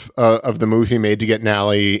of the move he made to get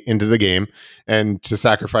Nally into the game and to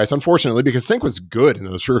sacrifice, unfortunately, because Sink was good in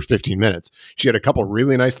those first 15 minutes. She had a couple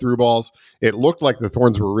really nice through balls. It looked like the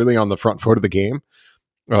Thorns were really on the front foot of the game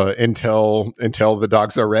until the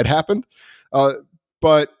Dogs Are Red happened.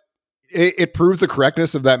 But it proves the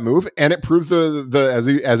correctness of that move, and it proves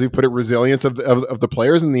the as you put it, resilience of the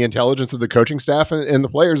players and the intelligence of the coaching staff and the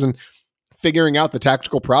players, and figuring out the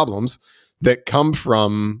tactical problems that come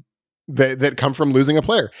from losing a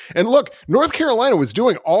player. And look, North Carolina was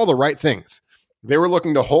doing all the right things. They were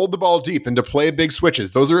looking to hold the ball deep and to play big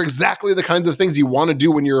switches. Those are exactly the kinds of things you want to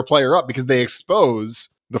do when you're a player up, because they expose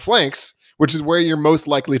the flanks, which is where you're most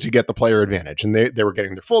likely to get the player advantage. And they were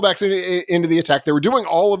getting their fullbacks into the attack. They were doing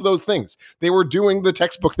all of those things. They were doing the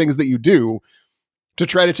textbook things that you do to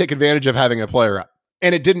try to take advantage of having a player up.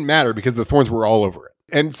 And it didn't matter because the Thorns were all over it.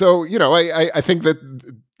 And so, you know, I think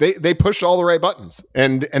that they pushed all the right buttons,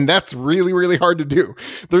 and that's really, really hard to do.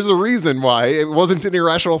 There's a reason why it wasn't an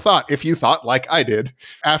irrational thought. If you thought like I did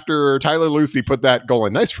after Tyler Lucy put that goal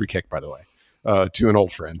in, nice free kick, by the way, to an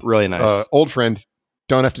old friend. Really nice. Old friend.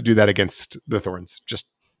 Don't have to do that against the Thorns. Just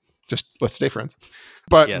let's stay friends.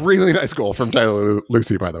 But yes. Really nice goal from Tyler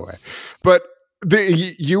Lucy, by the way. But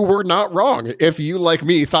you were not wrong. If you, like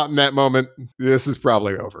me, thought in that moment, this is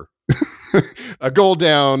probably over. A goal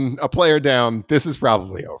down, a player down, this is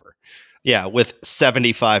probably over. Yeah, with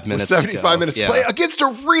 75 minutes to play against a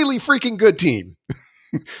really freaking good team.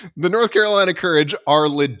 The North Carolina Courage are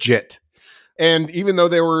legit. And even though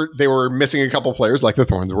they were missing a couple players like the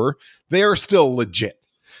Thorns were, they are still legit.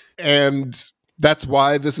 And that's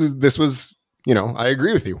why this was, you know, I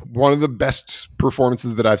agree with you, one of the best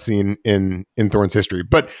performances that I've seen in Thorns history.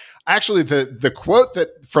 But actually, the quote that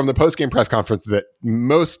from the post-game press conference that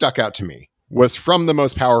most stuck out to me was from the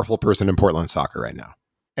most powerful person in Portland soccer right now.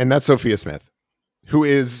 And that's Sophia Smith, who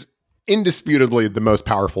is indisputably the most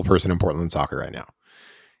powerful person in Portland soccer right now.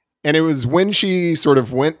 And it was when she sort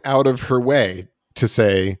of went out of her way to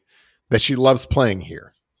say that she loves playing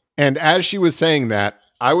here. And as she was saying that,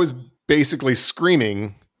 I was basically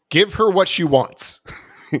screaming, give her what she wants.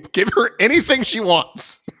 Give her anything she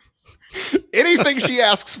wants. Anything she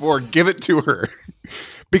asks for, give it to her.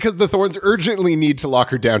 Because the Thorns urgently need to lock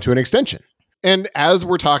her down to an extension. And as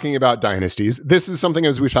we're talking about dynasties, this is something,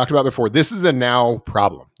 as we've talked about before, this is a now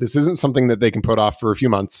problem. This isn't something that they can put off for a few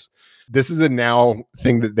months. This is a now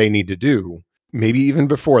thing that they need to do, maybe even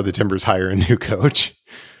before the Timbers hire a new coach.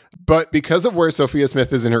 But because of where Sophia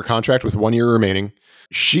Smith is in her contract with 1 year remaining,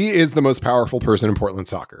 she is the most powerful person in Portland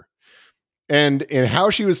soccer. And in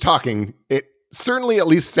how she was talking, it certainly at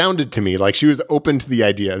least sounded to me like she was open to the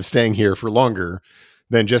idea of staying here for longer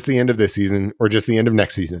than just the end of this season or just the end of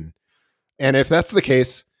next season. And if that's the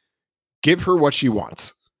case, give her what she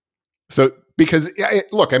wants. So, because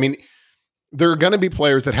look, I mean, there are going to be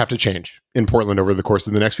players that have to change in Portland over the course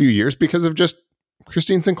of the next few years because of just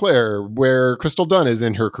Christine Sinclair, where Crystal Dunn is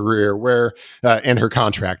in her career, where and her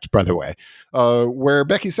contract, by the way, where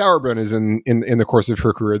Becky Sauerbrunn is in the course of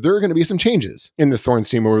her career. There are going to be some changes in this Thorns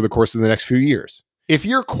team over the course of the next few years. if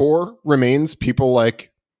your core remains people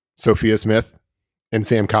like Sophia Smith and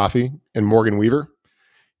Sam Coffey and Morgan Weaver,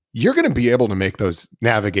 you're going to be able to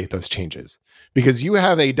navigate those changes because you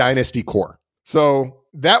have a dynasty core. So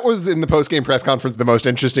that was in the post-game press conference the most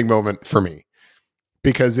interesting moment for me,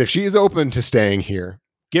 because if she's open to staying here,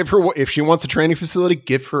 give her, if she wants a training facility,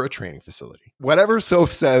 give her a training facility. Whatever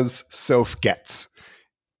Soph says, Soph gets.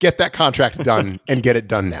 Get that contract done and get it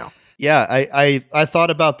done now. Yeah, I thought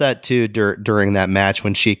about that too during that match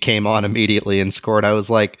when she came on immediately and scored. I was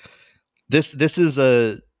like, this is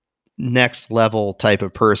a next level type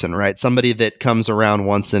of person, right? Somebody that comes around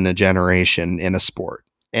once in a generation in a sport.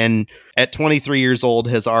 And at 23 years old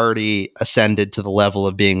has already ascended to the level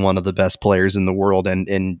of being one of the best players in the world, and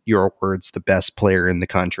in your words, the best player in the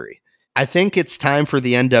country. I think it's time for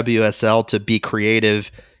the NWSL to be creative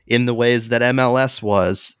in the ways that MLS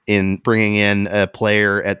was in bringing in a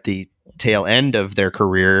player at the tail end of their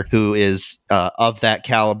career who is of that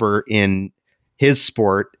caliber in his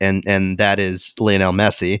sport, and that is Lionel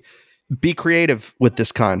Messi. Be creative with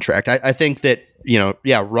this contract. I think that,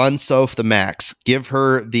 run Soph the max. Give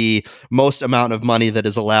her the most amount of money that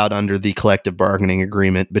is allowed under the collective bargaining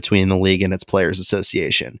agreement between the league and its players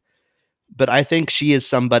association. But I think she is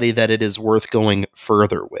somebody that it is worth going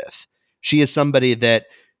further with. She is somebody that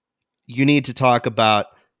you need to talk about,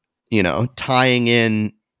 tying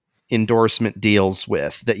in endorsement deals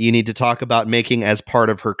with, that you need to talk about making as part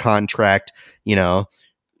of her contract,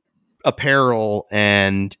 apparel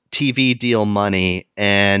and TV deal money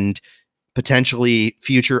and potentially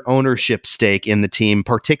future ownership stake in the team,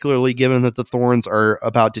 particularly given that the Thorns are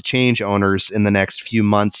about to change owners in the next few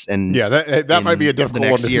months. And yeah, that might be a difficult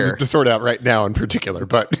one to sort out right now in particular,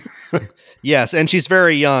 but yes. And she's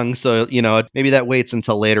very young. So, maybe that waits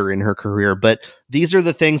until later in her career, but these are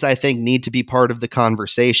the things I think need to be part of the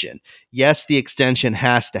conversation. Yes, the extension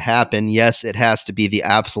has to happen. Yes, it has to be the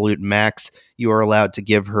absolute max you are allowed to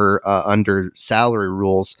give her under salary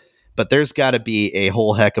rules. But there's got to be a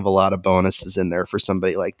whole heck of a lot of bonuses in there for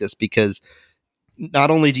somebody like this, because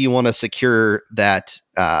not only do you want to secure that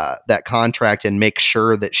contract and make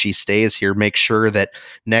sure that she stays here, make sure that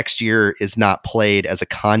next year is not played as a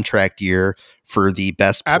contract year for the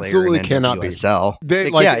best player absolutely in cannot NWSL.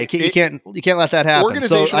 be. You can't let that happen.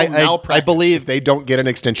 Organizational malpractice, I believe if they don't get an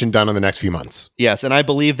extension done in the next few months. Yes, and I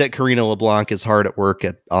believe that Karina LeBlanc is hard at work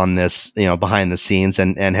on this, behind the scenes,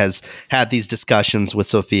 and has had these discussions with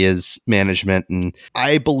Sophia's management, and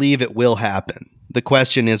I believe it will happen. The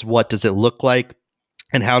question is, what does it look like,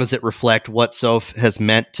 and how does it reflect what Soph has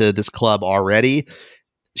meant to this club already?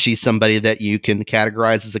 She's somebody that you can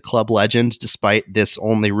categorize as a club legend, despite this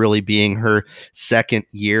only really being her second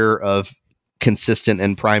year of consistent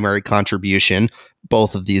and primary contribution.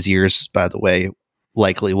 Both of these years, by the way,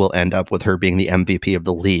 likely will end up with her being the MVP of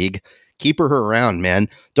the league. Keep her around, man.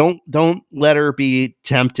 Don't let her be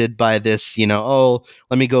tempted by this,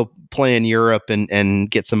 let me go play in Europe and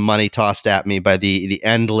get some money tossed at me by the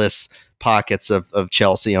endless pockets of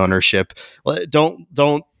Chelsea ownership. Don't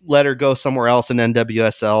let her go somewhere else in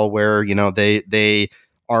NWSL where, they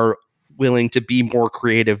are willing to be more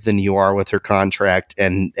creative than you are with her contract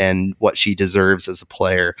and what she deserves as a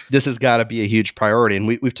player. This has got to be a huge priority. And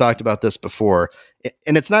we've talked about this before.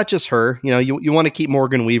 And it's not just her. You want to keep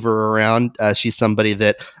Morgan Weaver around. She's somebody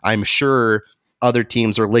that I'm sure other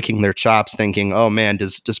teams are licking their chops thinking, oh man,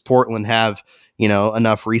 does Portland have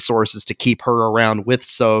enough resources to keep her around with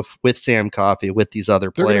Soph, with Sam Coffey, with these other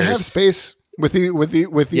players? They're going to have space with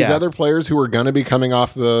these other players who are going to be coming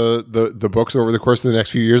off the books over the course of the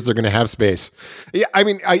next few years. They're going to have space. Yeah, I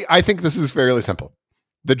mean, I think this is fairly simple.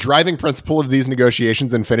 The driving principle of these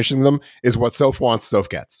negotiations and finishing them is what Soph wants, Soph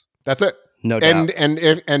gets. That's it. No doubt. And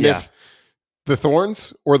if the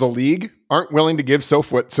Thorns or the league aren't willing to give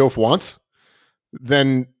Soph what Soph wants,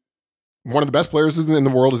 then one of the best players in the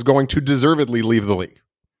world is going to deservedly leave the league.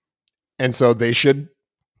 And so they should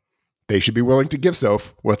be willing to give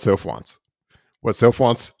Soph what Soph wants. What Soph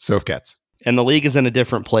wants, Soph gets. And the league is in a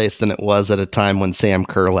different place than it was at a time when Sam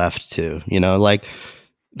Kerr left too.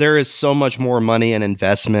 There is so much more money and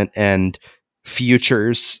investment and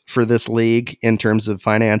futures for this league in terms of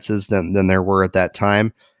finances than there were at that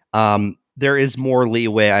time. There is more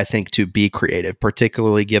leeway, I think, to be creative,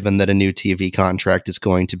 particularly given that a new TV contract is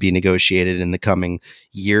going to be negotiated in the coming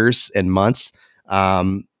years and months.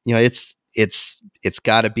 It's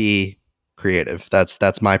got to be creative.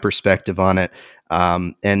 That's my perspective on it.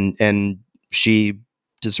 And she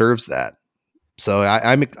deserves that. So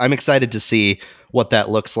I'm excited to see what that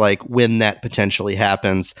looks like when that potentially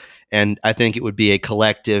happens. And I think it would be a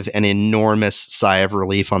collective and enormous sigh of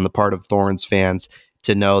relief on the part of Thorns fans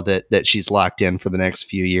to know that she's locked in for the next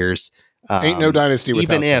few years. Ain't no dynasty without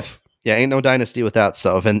even if Soph. Yeah, ain't no dynasty without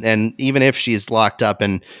Soph. And even if she's locked up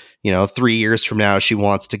and 3 years from now she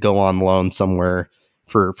wants to go on loan somewhere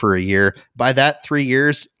for a year, by that 3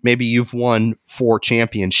 years maybe you've won 4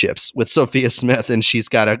 championships with Sophia Smith and she's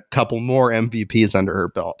got a couple more MVPs under her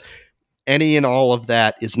belt. Any and all of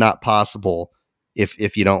that is not possible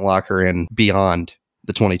if you don't lock her in beyond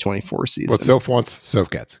the 2024 season. What Soph wants, Soph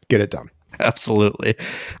gets. Get it done. Absolutely.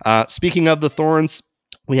 Speaking of the Thorns,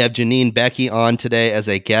 we have Janine Beckie on today as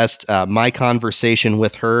a guest. My conversation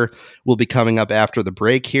with her will be coming up after the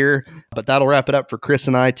break here, but that'll wrap it up for Chris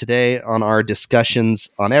and I today on our discussions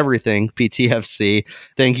on everything PTFC.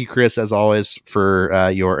 Thank you, Chris, as always, for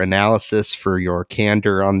your analysis, for your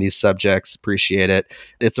candor on these subjects. Appreciate it.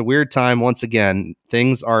 It's a weird time. Once again,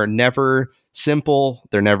 things are never simple.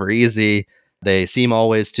 They're never easy. They seem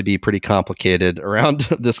always to be pretty complicated around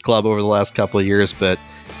this club over the last couple of years, but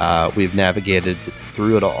we've navigated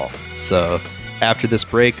through it all. So after this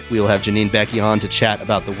break, we'll have Janine Beckie on to chat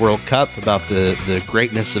about the World Cup, about the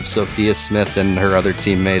greatness of Sophia Smith and her other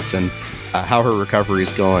teammates, and how her recovery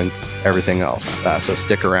is going, everything else. So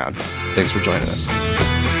stick around. Thanks for joining us.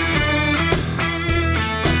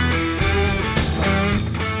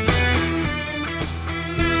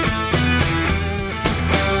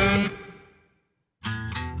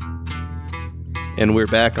 And we're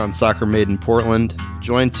back on Soccer Made in Portland,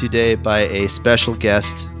 joined today by a special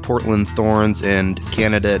guest, Portland Thorns and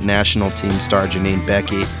Canada national team star Janine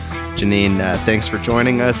Beckie. Janine, thanks for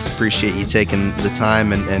joining us. Appreciate you taking the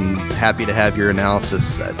time and happy to have your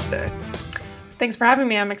analysis today. Thanks for having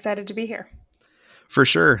me. I'm excited to be here. For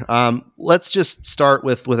sure. Let's just start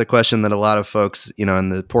with a question that a lot of folks, in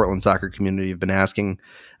the Portland soccer community have been asking.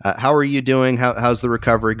 How are you doing? How's the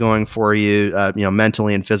recovery going for you?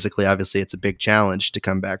 Mentally and physically. Obviously, it's a big challenge to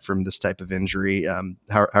come back from this type of injury.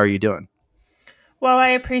 How are you doing? Well, I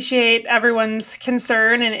appreciate everyone's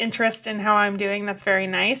concern and interest in how I'm doing. That's very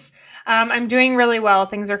nice. I'm doing really well.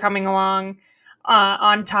 Things are coming along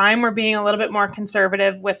on time. We're being a little bit more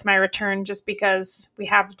conservative with my return just because we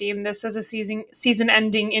have deemed this as a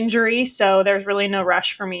season-ending injury. So there's really no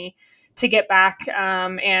rush for me to get back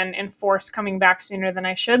and force coming back sooner than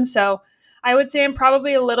I should. So I would say I'm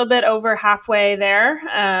probably a little bit over halfway there,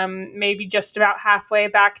 maybe just about halfway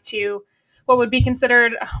back to what would be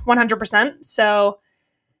considered 100%. So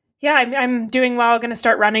yeah, I'm doing well. Going to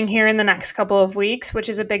start running here in the next couple of weeks, which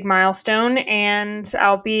is a big milestone. And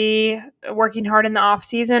I'll be working hard in the off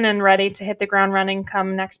season and ready to hit the ground running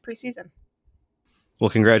come next preseason.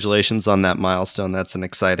 Well, congratulations on that milestone. That's an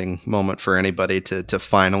exciting moment for anybody to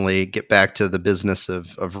finally get back to the business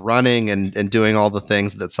of running and doing all the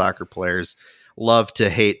things that soccer players love to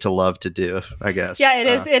hate to love to do, I guess. Yeah, it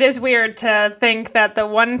is. It is weird to think that the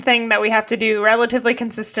one thing that we have to do relatively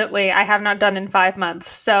consistently, I have not done in 5 months.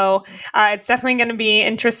 So it's definitely going to be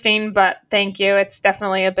interesting, but thank you. It's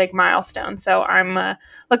definitely a big milestone. So I'm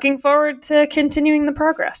looking forward to continuing the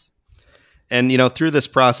progress. And, through this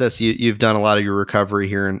process, you've done a lot of your recovery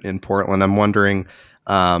here in Portland. I'm wondering,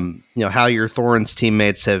 how your Thorns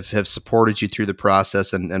teammates have supported you through the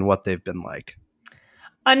process and what they've been like.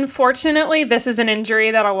 Unfortunately, this is an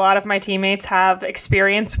injury that a lot of my teammates have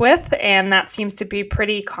experience with, and that seems to be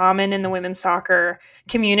pretty common in the women's soccer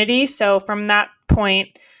community. So from that point,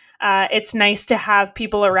 it's nice to have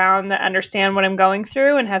people around that understand what I'm going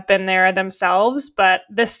through and have been there themselves. But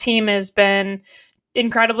this team has been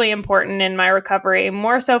incredibly important in my recovery,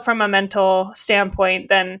 more so from a mental standpoint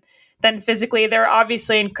than physically. They're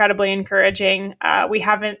obviously incredibly encouraging. We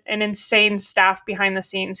have an insane staff behind the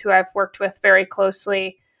scenes who I've worked with very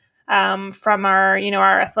closely, from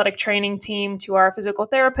our athletic training team to our physical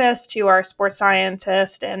therapist to our sports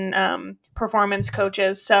scientist and performance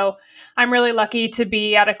coaches. So I'm really lucky to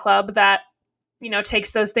be at a club that,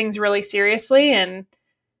 takes those things really seriously and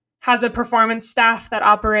has a performance staff that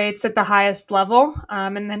operates at the highest level.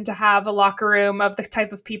 And then to have a locker room of the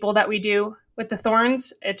type of people that we do with the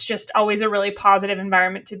Thorns, it's just always a really positive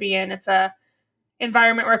environment to be in. It's a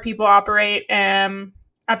environment where people operate at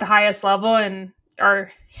the highest level and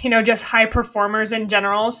are, just high performers in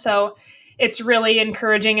general. So it's really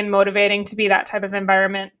encouraging and motivating to be that type of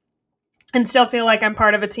environment and still feel like I'm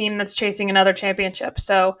part of a team that's chasing another championship.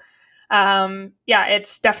 So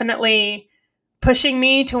it's definitely pushing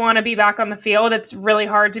me to want to be back on the field. It's really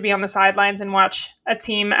hard to be on the sidelines and watch a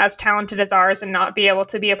team as talented as ours and not be able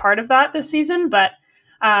to be a part of that this season. But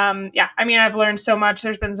I've learned so much.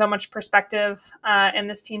 There's been so much perspective, and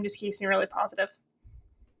this team just keeps me really positive.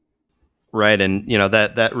 Right. And,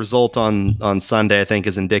 that result on Sunday, I think,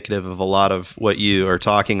 is indicative of a lot of what you are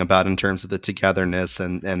talking about in terms of the togetherness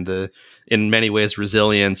and the, in many ways,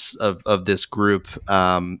 resilience of this group.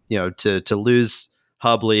 To lose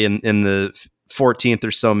Hubley in the 14th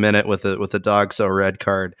or so minute with a dog so red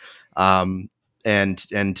card, and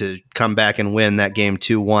to come back and win that game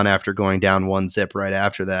 2-1 after going down 1-0 right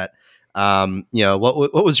after that.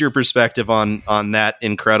 What was your perspective on that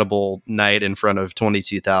incredible night in front of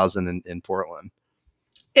 22,000 in Portland?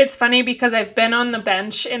 It's funny because I've been on the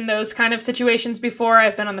bench in those kind of situations before.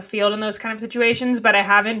 I've been on the field in those kind of situations, but I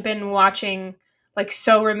haven't been watching like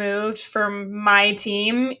so removed from my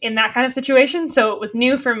team in that kind of situation. So it was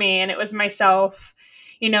new for me, and it was myself,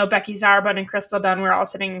 Becky Zarbon and Crystal Dunn. We're all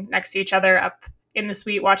sitting next to each other up in the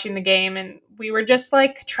suite watching the game, and we were just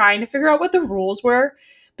like trying to figure out what the rules were,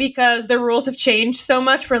 because the rules have changed so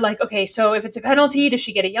much. We're like, okay, so if it's a penalty, does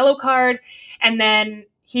she get a yellow card? And then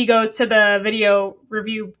he goes to the video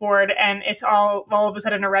review board and it's all of a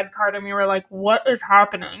sudden a red card. And we were like, what is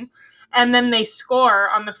happening? And then they score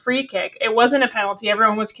on the free kick. It wasn't a penalty.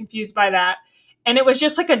 Everyone was confused by that. And it was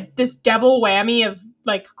just like this double whammy of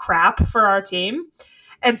like crap for our team.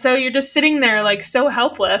 And so you're just sitting there like so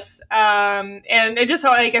helpless. And it just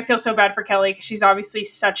like, I feel so bad for Kelly because she's obviously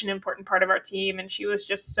such an important part of our team. And she was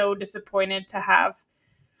just so disappointed to have,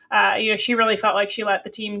 she really felt like she let the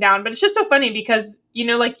team down. But it's just so funny because,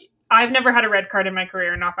 like I've never had a red card in my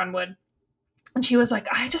career, knock on wood. And she was like,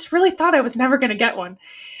 I just really thought I was never going to get one.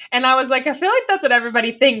 And I was like, I feel like that's what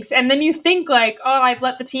everybody thinks. And then you think like, oh, I've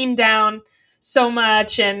let the team down so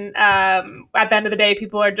much. And at the end of the day,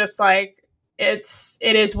 people are just like, it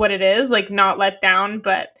is what it is, like not let down.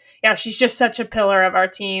 But yeah, she's just such a pillar of our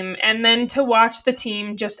team. And then to watch the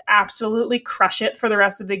team just absolutely crush it for the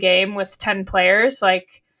rest of the game with 10 players,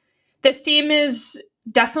 like this team is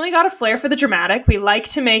definitely got a flair for the dramatic. We like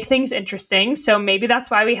to make things interesting. So maybe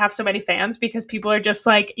that's why we have so many fans, because people are just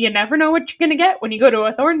like, you never know what you're going to get when you go to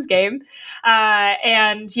a Thorns game.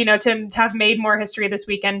 And, to have made more history this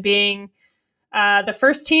weekend, being the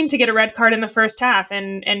first team to get a red card in the first half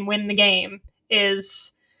and win the game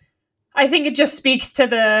is, I think it just speaks to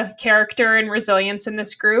the character and resilience in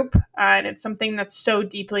this group. And it's something that's so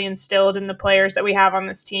deeply instilled in the players that we have on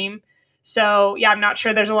this team. So, yeah, I'm not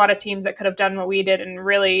sure there's a lot of teams that could have done what we did and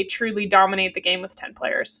really, truly dominate the game with 10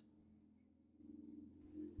 players.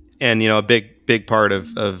 And, a big part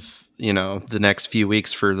of the next few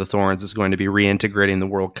weeks for the Thorns is going to be reintegrating the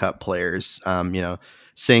World Cup players.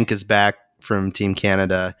 Sink is back from Team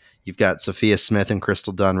Canada. You've got Sophia Smith and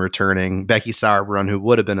Crystal Dunn returning. Becky Sauerbrunn, who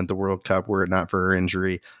would have been at the World Cup were it not for her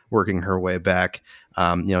injury, working her way back.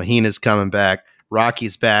 Hina's coming back.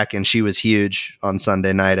 Rocky's back, and she was huge on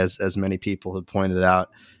Sunday night, as many people have pointed out.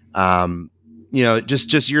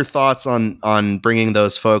 Just your thoughts on bringing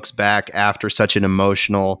those folks back after such an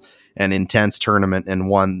emotional and intense tournament, and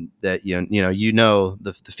one that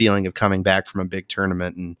the feeling of coming back from a big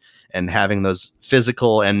tournament and having those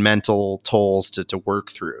physical and mental tolls to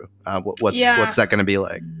work through. What's that going to be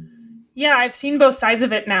like? Yeah, I've seen both sides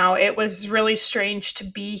of it now. It was really strange to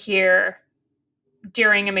be here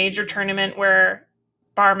during a major tournament where,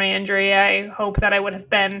 bar my injury, I hope that I would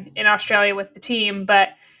have been in Australia with the team, but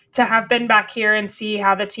to have been back here and see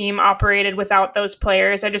how the team operated without those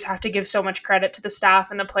players, I just have to give so much credit to the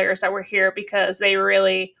staff and the players that were here, because they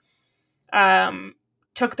really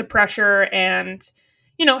took the pressure and,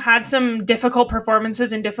 had some difficult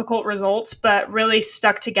performances and difficult results, but really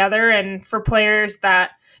stuck together. And for players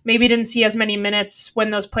that maybe didn't see as many minutes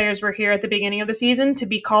when those players were here at the beginning of the season, to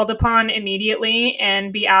be called upon immediately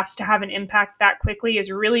and be asked to have an impact that quickly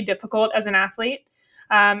is really difficult as an athlete.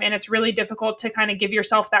 And it's really difficult to kind of give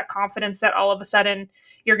yourself that confidence that all of a sudden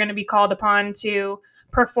you're going to be called upon to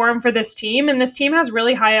perform for this team. And this team has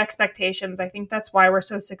really high expectations. I think that's why we're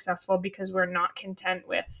so successful, because we're not content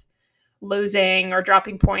with losing or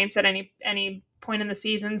dropping points at any point in the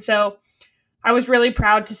season. So I was really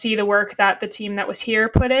proud to see the work that the team that was here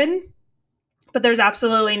put in, but there's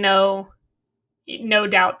absolutely no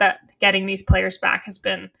doubt that getting these players back has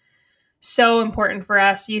been so important for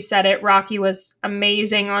us. You said it. Rocky was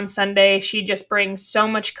amazing on Sunday. She just brings so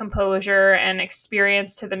much composure and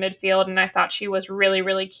experience to the midfield, and I thought she was really,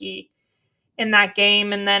 really key in that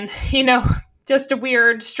game. And then, just a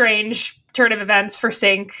weird, strange turn of events for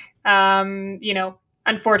Sink.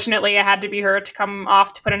 Unfortunately, it had to be her to come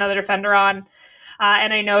off to put another defender on.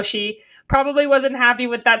 And I know she probably wasn't happy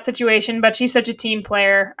with that situation, but she's such a team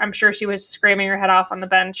player. I'm sure she was screaming her head off on the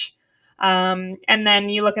bench. And then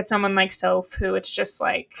you look at someone like Soph, who it's just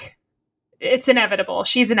like, it's inevitable.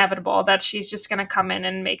 She's inevitable that she's just going to come in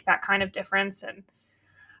and make that kind of difference. And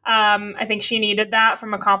I think she needed that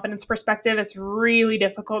from a confidence perspective. It's really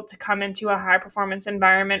difficult to come into a high performance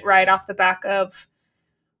environment right off the back of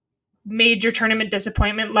major tournament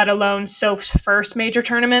disappointment, let alone Soph's first major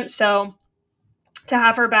tournament. So to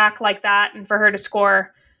have her back like that and for her to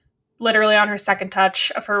score literally on her second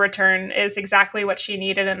touch of her return is exactly what she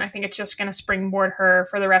needed. And I think it's just going to springboard her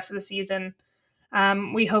for the rest of the season.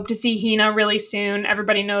 We hope to see Hina really soon.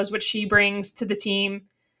 Everybody knows what she brings to the team.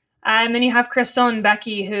 And then you have Crystal and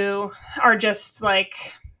Becky, who are just like,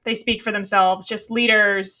 they speak for themselves, just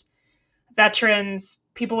leaders, veterans,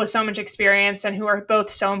 people with so much experience, and who are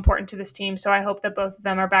both so important to this team. So I hope that both of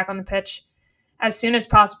them are back on the pitch as soon as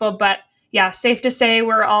possible. But yeah, safe to say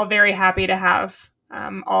we're all very happy to have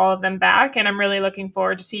all of them back. And I'm really looking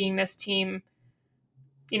forward to seeing this team,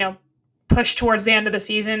 push towards the end of the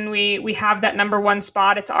season. We have that number one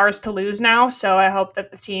spot. It's ours to lose now. So I hope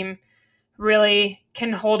that the team really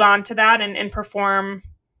can hold on to that and perform,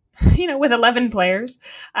 with 11 players,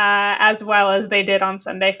 as well as they did on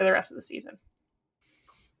Sunday for the rest of the season.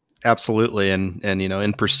 Absolutely. And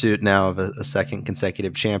in pursuit now of a second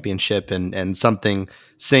consecutive championship, and something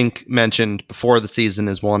Sink mentioned before the season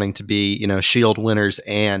is wanting to be, Shield winners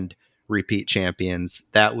and repeat champions.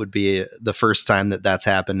 That would be the first time that that's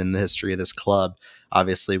happened in the history of this club.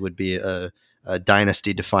 Obviously would be a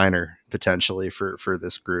dynasty definer potentially for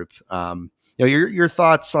this group. Your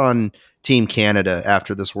thoughts on Team Canada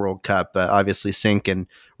after this World Cup. Obviously, Sink and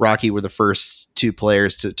Rocky were the first two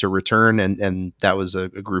players to return, and that was a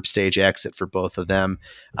group stage exit for both of them.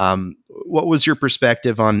 What was your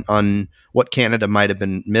perspective on what Canada might have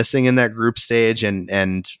been missing in that group stage, and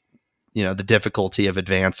the difficulty of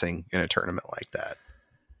advancing in a tournament like that?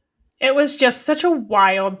 It was just such a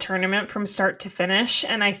wild tournament from start to finish,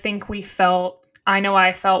 and I think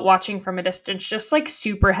I felt watching from a distance just like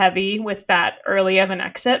super heavy with that early of an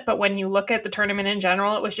exit. But when you look at the tournament in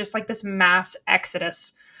general, it was just like this mass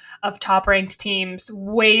exodus of top ranked teams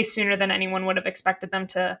way sooner than anyone would have expected them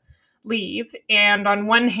to leave. And on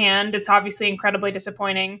one hand, it's obviously incredibly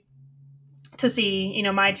disappointing to see,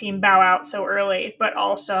 my team bow out so early, but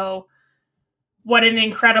also what an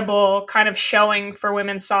incredible kind of showing for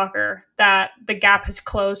women's soccer that the gap has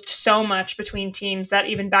closed so much between teams that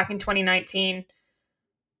even back in 2019,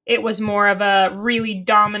 it was more of a really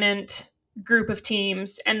dominant group of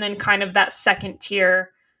teams, and then kind of that second tier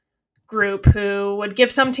group who would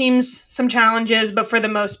give some teams some challenges, but for the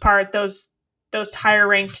most part, those higher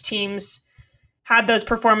ranked teams had those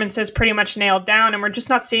performances pretty much nailed down, and we're just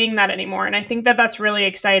not seeing that anymore. And I think that that's really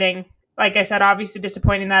exciting. Like I said, obviously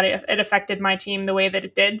disappointing that it affected my team the way that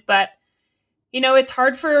it did, but it's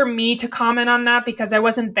hard for me to comment on that because I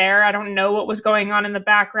wasn't there. I don't know what was going on in the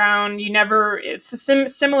background.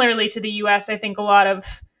 It's similarly to the US. I think a lot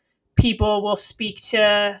of people will speak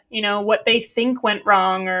to, what they think went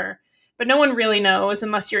wrong, but no one really knows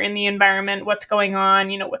unless you're in the environment, what's going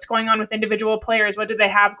on, what's going on with individual players, what do they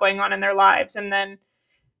have going on in their lives. And then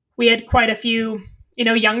we had quite a few,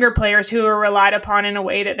 younger players who were relied upon in a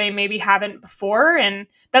way that they maybe haven't before. And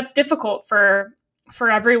that's difficult for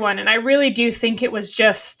everyone. And I really do think it was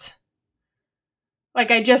just like,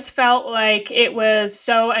 I just felt like it was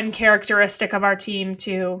so uncharacteristic of our team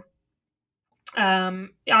to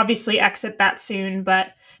obviously exit that soon,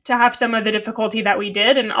 but to have some of the difficulty that we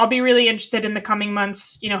did. And I'll be really interested in the coming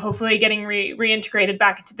months, hopefully getting reintegrated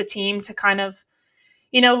back into the team to kind of,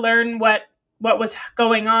 learn what was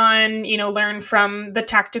going on, learn from the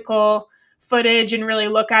tactical footage and really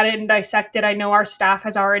look at it and dissect it. I know our staff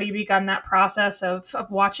has already begun that process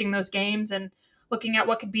of watching those games and looking at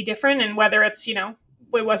what could be different, and whether it's, it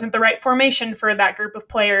wasn't the right formation for that group of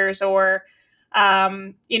players, or,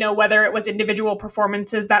 whether it was individual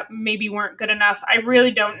performances that maybe weren't good enough. I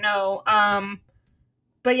really don't know.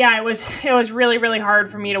 But yeah, it was really, really hard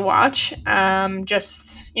for me to watch.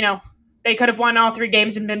 They could have won all three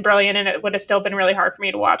games and been brilliant, and it would have still been really hard for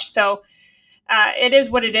me to watch. So, it is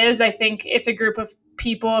what it is. I think it's a group of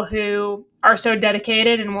people who are so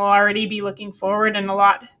dedicated and will already be looking forward, and a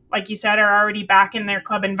lot, like you said, are already back in their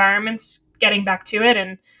club environments, getting back to it.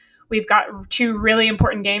 And we've got two really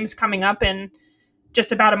important games coming up in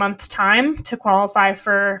just about a month's time to qualify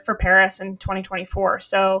for Paris in 2024.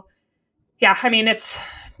 So yeah, I mean, it's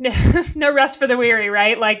no rest for the weary,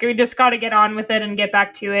 right? Like, we just got to get on with it and get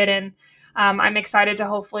back to it. And I'm excited to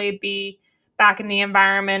hopefully be back in the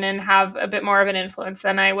environment and have a bit more of an influence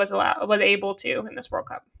than I was able to in this World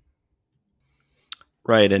Cup.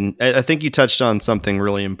 Right. And I think you touched on something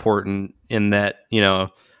really important in that,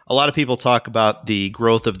 a lot of people talk about the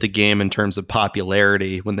growth of the game in terms of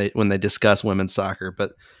popularity when they discuss women's soccer,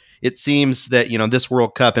 but it seems that, this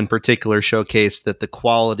World Cup in particular showcased that the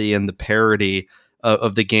quality and the parity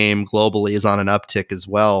of the game globally is on an uptick as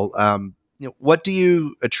well. What do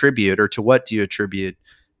you attribute, or to what do you attribute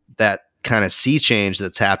that kind of sea change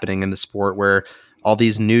that's happening in the sport, where all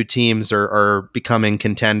these new teams are becoming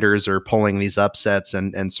contenders or pulling these upsets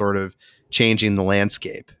and sort of changing the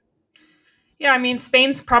landscape? Yeah, I mean,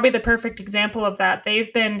 Spain's probably the perfect example of that.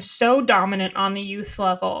 They've been so dominant on the youth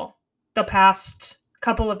level the past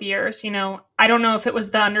couple of years. I don't know if it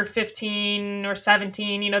was the under 15 or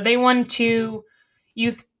 17. They won 2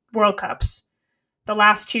 youth World Cups, the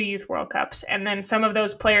last 2 youth World Cups. And then some of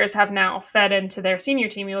those players have now fed into their senior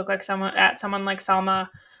team. You look like someone like Salma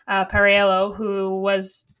Parello, who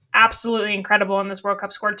was absolutely incredible in this World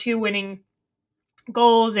Cup, scored 2 winning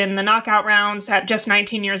goals in the knockout rounds at just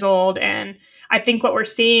 19 years old. And I think what we're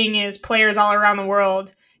seeing is players all around the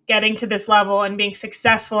world getting to this level and being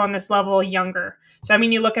successful on this level younger. So, I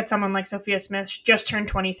mean, you look at someone like Sophia Smith, she just turned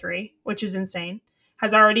 23, which is insane,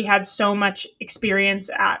 has already had so much experience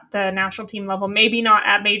at the national team level, maybe not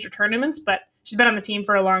at major tournaments, but she's been on the team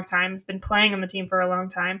for a long time, has been playing on the team for a long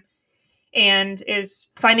time, and is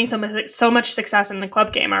finding so much success in the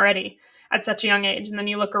club game already at such a young age. And then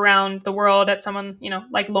you look around the world at someone,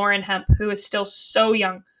 like Lauren Hemp, who is still so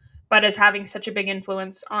young, but is having such a big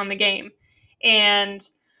influence on the game. And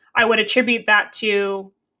I would attribute that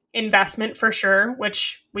to investment for sure,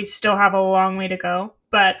 which we still have a long way to go.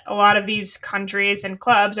 But a lot of these countries and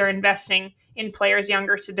clubs are investing in players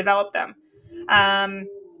younger to develop them. And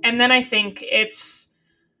then I think it's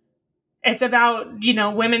about,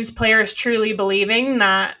 women's players truly believing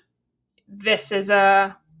that this is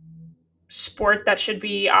a sport that should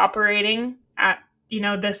be operating at,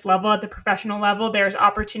 this level, at the professional level. There's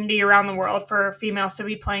opportunity around the world for females to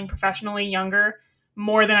be playing professionally younger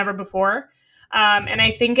more than ever before. And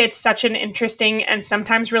I think it's such an interesting and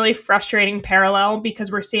sometimes really frustrating parallel, because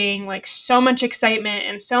we're seeing like so much excitement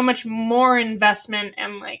and so much more investment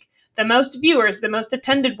and like the most viewers, the most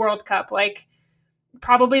attended World Cup, like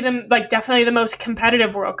probably definitely the most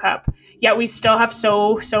competitive World Cup, yet we still have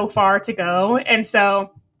so far to go. And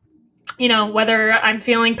so, whether I'm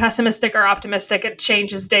feeling pessimistic or optimistic, it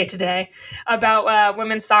changes day to day about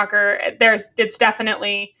women's soccer. It's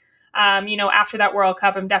definitely, after that World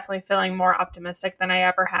Cup, I'm definitely feeling more optimistic than I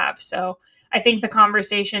ever have. So I think the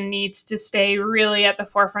conversation needs to stay really at the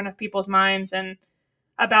forefront of people's minds, and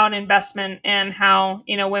about investment, and how,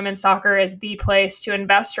 women's soccer is the place to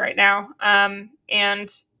invest right now.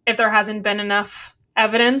 And if there hasn't been enough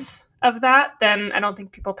evidence of that, then I don't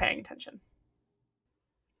think people are paying attention.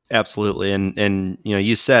 Absolutely. And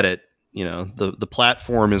you said it, the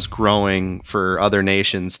platform is growing for other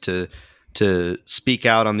nations to speak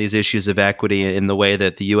out on these issues of equity in the way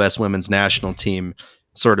that the U.S. women's national team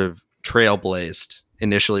sort of trailblazed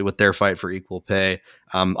initially with their fight for equal pay.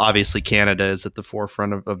 Obviously, Canada is at the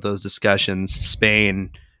forefront of those discussions,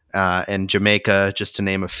 Spain and Jamaica, just to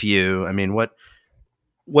name a few. I mean,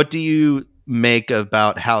 what do you make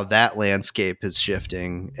about how that landscape is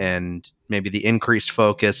shifting, and maybe the increased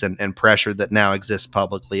focus and pressure that now exists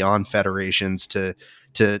publicly on federations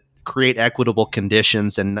to create equitable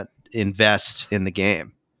conditions and invest in the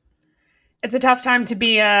game? It's a tough time to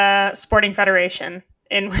be a sporting federation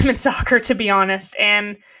in women's soccer, to be honest.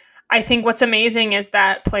 And I think what's amazing is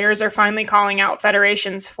that players are finally calling out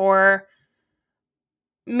federations for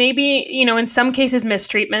maybe, in some cases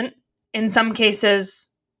mistreatment, in some cases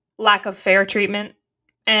lack of fair treatment,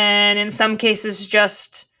 and in some cases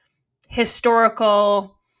just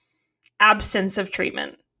historical absence of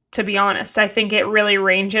treatment. To be honest, I think it really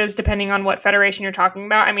ranges depending on what federation you're talking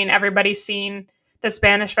about. I mean, everybody's seen the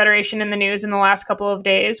Spanish Federation in the news in the last couple of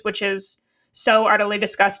days, which is so utterly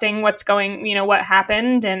disgusting what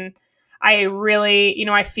happened. And I really,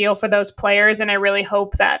 I feel for those players, and I really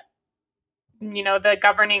hope that, the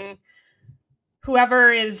governing,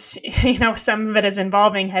 whoever is, some of it is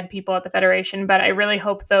involving head people at the federation, but I really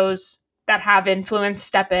hope those that have influence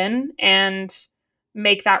step in and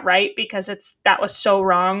make that right, because that was so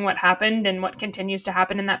wrong what happened and what continues to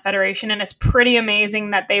happen in that federation. And it's pretty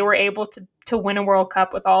amazing that they were able to win a World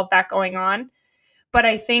Cup with all of that going on. But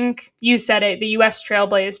I think you said it, the US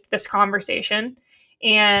trailblazed this conversation,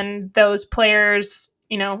 and those players,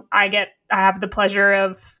 I have the pleasure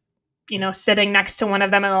of, sitting next to one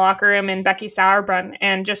of them in the locker room, in Becky Sauerbrunn,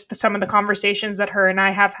 and just some of the conversations that her and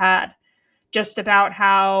I have had just about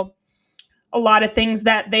how a lot of things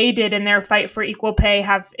that they did in their fight for equal pay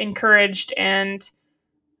have encouraged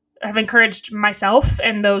myself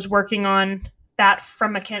and those working on that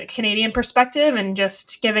from a Canadian perspective, and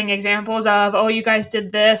just giving examples of, oh, you guys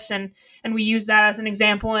did this, and we use that as an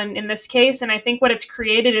example in this case. And I think what it's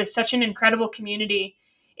created is such an incredible community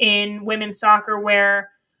in women's soccer, where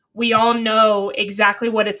we all know exactly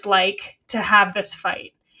what it's like to have this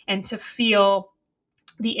fight and to feel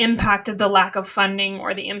the impact of the lack of funding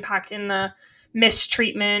or the impact in the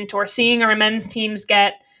mistreatment or seeing our men's teams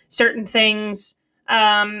get certain things.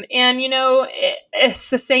 It's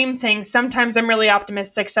the same thing. Sometimes I'm really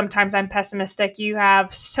optimistic. Sometimes I'm pessimistic.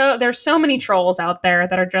 There's so many trolls out there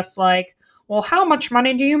that are just like, well, how much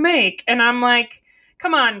money do you make? And I'm like,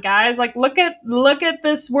 come on, guys, like look at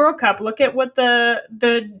this World Cup. Look at what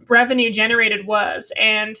the revenue generated was.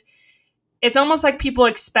 And it's almost like people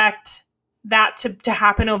expect that to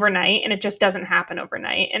happen overnight, and it just doesn't happen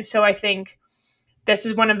overnight. And so I think this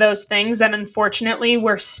is one of those things that unfortunately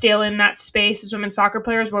we're still in that space as women's soccer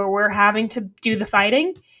players where we're having to do the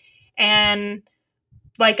fighting. And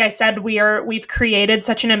like I said, we've created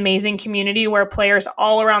such an amazing community where players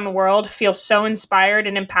all around the world feel so inspired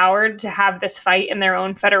and empowered to have this fight in their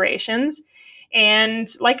own federations. And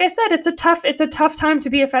like I said, it's a tough time to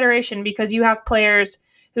be a federation because you have players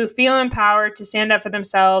who feel empowered to stand up for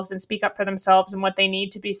themselves and speak up for themselves and what they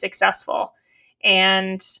need to be successful.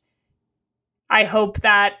 And I hope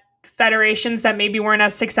that federations that maybe weren't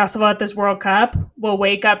as successful at this World Cup will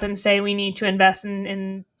wake up and say, we need to invest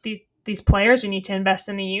in these players. We need to invest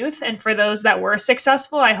in the youth. And for those that were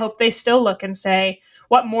successful, I hope they still look and say,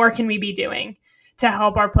 what more can we be doing to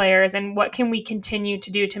help our players? And what can we continue to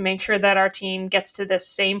do to make sure that our team gets to this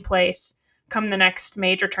same place come the next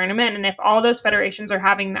major tournament? And if all those federations are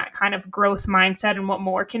having that kind of growth mindset and what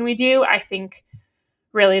more can we do, I think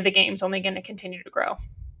really the game's only going to continue to grow.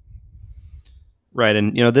 Right.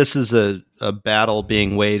 And, this is a battle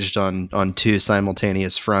being waged on two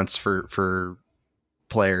simultaneous fronts for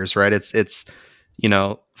players, right? It's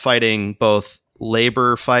fighting both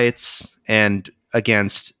labor fights and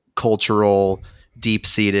against cultural,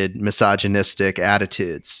 deep-seated misogynistic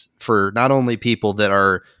attitudes for not only people that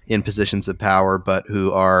are in positions of power, but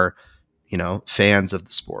who are, fans of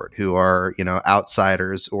the sport, who are,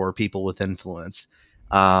 outsiders or people with influence.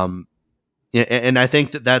 And I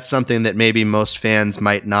think that that's something that maybe most fans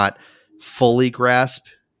might not fully grasp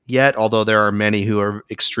yet, although there are many who are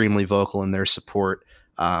extremely vocal in their support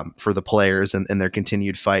for the players and their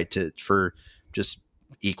continued fight for just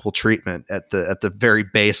equal treatment at the very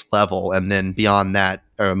base level, and then beyond that,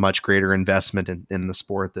 a much greater investment in the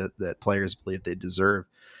sport that players believe they deserve.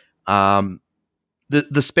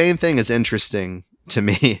 The Spain thing is interesting to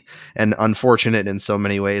me and unfortunate in so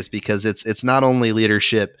many ways because it's not only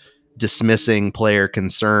leadership dismissing player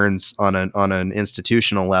concerns on an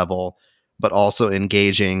institutional level, but also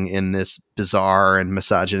engaging in this bizarre and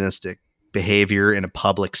misogynistic behavior in a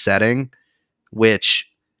public setting, which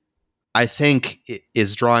I think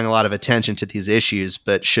is drawing a lot of attention to these issues,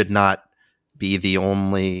 but should not be the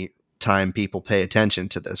only time people pay attention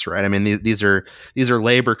to this, right? I mean, these are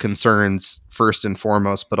labor concerns first and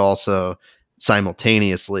foremost, but also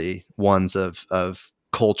simultaneously ones of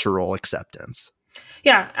cultural acceptance.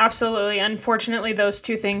 Yeah, absolutely. Unfortunately, those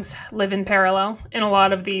two things live in parallel in a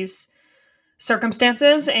lot of these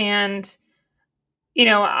circumstances. And,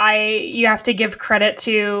 you have to give credit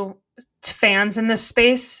to fans in this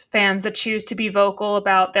space, fans that choose to be vocal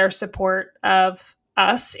about their support of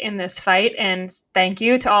us in this fight. And thank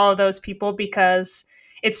you to all of those people because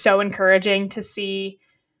it's so encouraging to see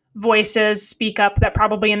voices speak up that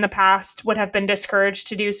probably in the past would have been discouraged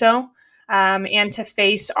to do so, and to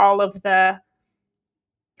face all of the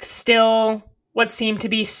still what seem to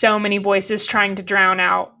be so many voices trying to drown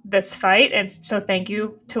out this fight. And so thank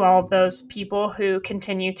you to all of those people who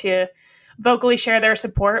continue to vocally share their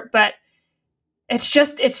support. But it's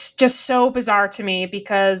just so bizarre to me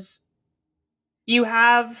because you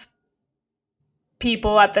have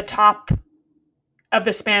people at the top of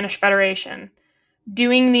the Spanish Federation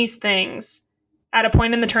doing these things at a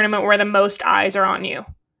point in the tournament where the most eyes are on you.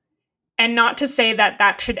 And not to say that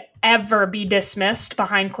that should ever be dismissed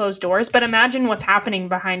behind closed doors, but imagine what's happening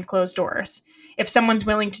behind closed doors. If someone's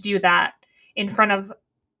willing to do that in front of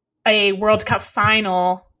a World Cup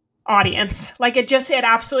final audience, like it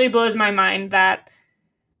absolutely blows my mind that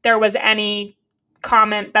there was any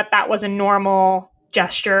comment that was a normal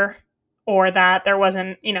gesture or that there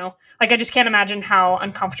wasn't, I just can't imagine how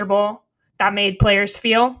uncomfortable that made players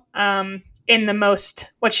feel in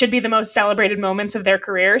what should be the most celebrated moments of their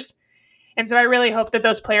careers. And so I really hope that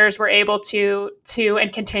those players were able to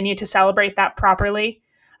and continue to celebrate that properly.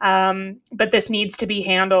 But this needs to be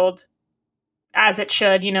handled as it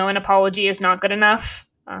should. An apology is not good enough.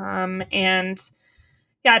 And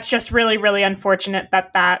yeah, it's just really, really unfortunate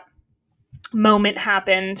that moment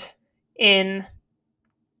happened in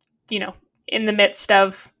the midst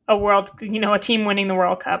of a team winning the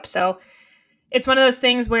World Cup. So it's one of those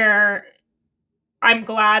things where I'm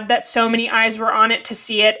glad that so many eyes were on it to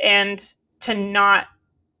see it and to not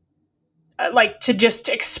to just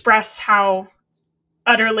express how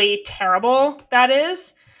utterly terrible that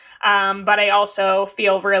is. But I also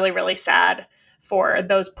feel really, really sad for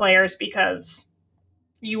those players because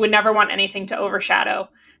you would never want anything to overshadow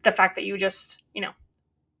the fact that you just,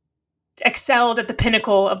 excelled at the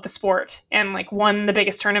pinnacle of the sport and won the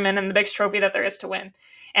biggest tournament and the biggest trophy that there is to win.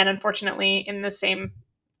 And unfortunately, in the same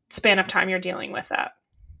span of time, you're dealing with that.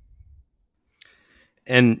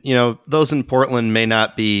 And, those in Portland may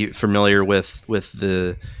not be familiar with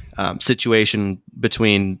the situation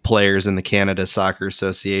between players and the Canada Soccer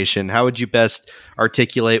Association. How would you best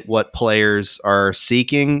articulate what players are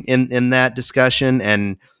seeking in that discussion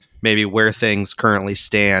and maybe where things currently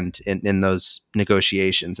stand in those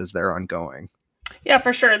negotiations as they're ongoing? Yeah,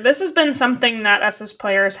 for sure. This has been something that us as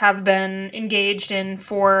players have been engaged in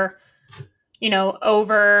for,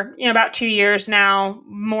 over, about 2 years now,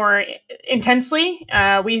 more intensely.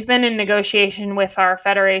 We've been in negotiation with our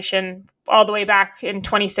federation all the way back in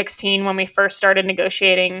 2016 when we first started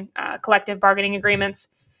negotiating collective bargaining agreements.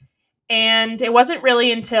 And it wasn't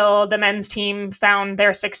really until the men's team found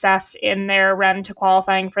their success in their run to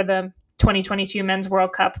qualifying for the 2022 Men's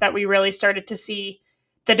World Cup that we really started to see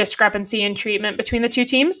the discrepancy in treatment between the two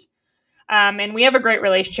teams. And we have a great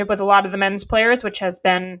relationship with a lot of the men's players, which has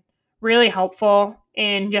been really helpful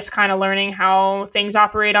in just kind of learning how things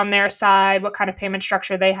operate on their side, what kind of payment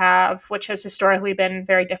structure they have, which has historically been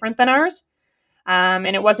very different than ours.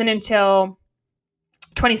 And it wasn't until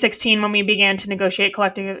 2016 when we began to negotiate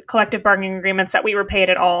collective bargaining agreements that we were paid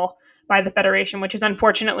at all by the federation, which is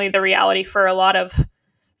unfortunately the reality for a lot of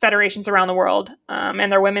federations around the world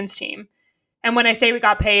and their women's team. And when I say we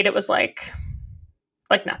got paid, it was like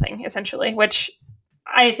nothing, essentially, which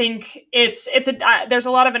I think there's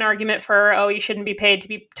a lot of an argument for, you shouldn't be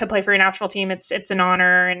paid to play for your national team. It's an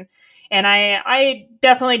honor. And I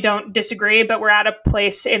definitely don't disagree, but we're at a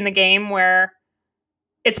place in the game where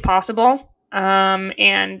it's possible.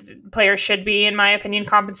 And players should be, in my opinion,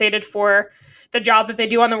 compensated for the job that they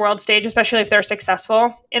do on the world stage, especially if they're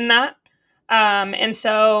successful in that. And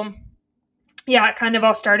so, yeah, it kind of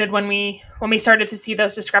all started when we started to see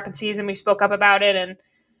those discrepancies and we spoke up about it. And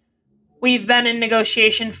we've been in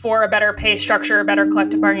negotiation for a better pay structure, a better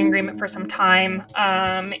collective bargaining agreement for some time.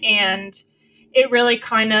 And it really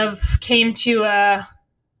kind of came to a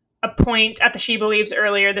point at the She Believes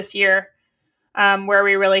earlier this year where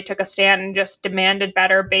we really took a stand and just demanded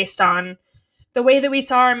better based on the way that we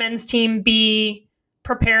saw our men's team be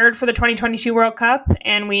prepared for the 2022 World Cup.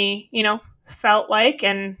 And we, felt like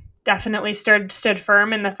and definitely stood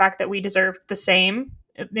firm in the fact that we deserved the same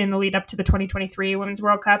in the lead up to the 2023 Women's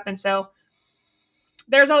World Cup. And so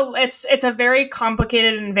it's a very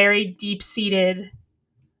complicated and very deep-seated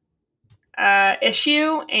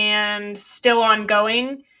issue and still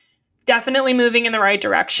ongoing. Definitely moving in the right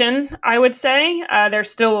direction, I would say. There's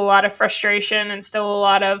still a lot of frustration and still a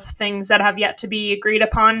lot of things that have yet to be agreed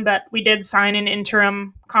upon, but we did sign an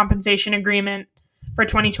interim compensation agreement for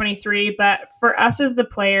 2023. But for us as the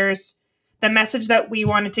players, the message that we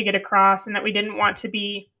wanted to get across and that we didn't want to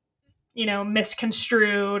be,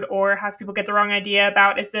 misconstrued or have people get the wrong idea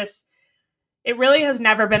about is this: it really has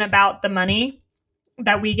never been about the money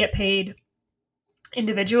that we get paid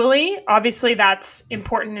individually. Obviously, that's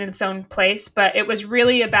important in its own place, but it was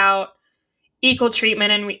really about equal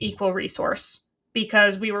treatment and equal resource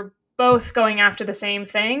because we were both going after the same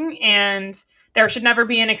thing, and there should never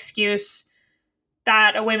be an excuse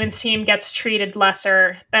that a women's team gets treated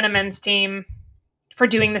lesser than a men's team for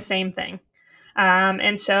doing the same thing.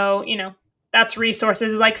 And so, that's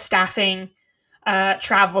resources like staffing,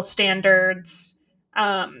 travel standards,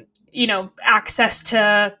 access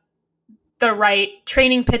to the right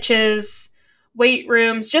training pitches, weight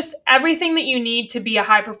rooms, just everything that you need to be a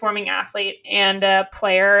high performing athlete and a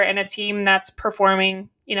player and a team that's performing,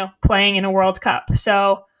 playing in a World Cup.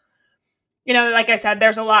 So, like I said,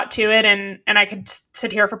 there's a lot to it and I could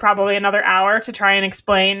sit here for probably another hour to try and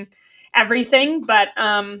explain everything. But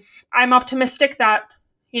I'm optimistic that,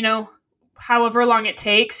 however long it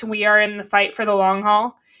takes, we are in the fight for the long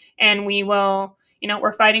haul and we will,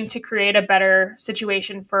 we're fighting to create a better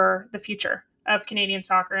situation for the future of Canadian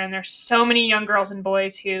soccer. And there's so many young girls and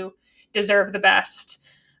boys who deserve the best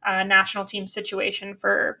national team situation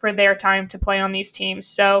for their time to play on these teams.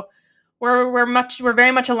 So we're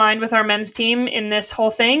very much aligned with our men's team in this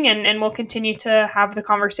whole thing, and we'll continue to have the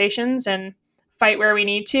conversations and fight where we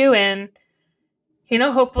need to. And,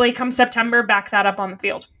 hopefully come September, back that up on the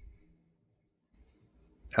field.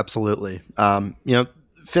 Absolutely.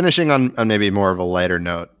 Finishing on maybe more of a lighter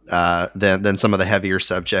note, than some of the heavier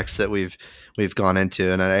subjects that we've gone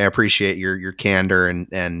into. And I appreciate your candor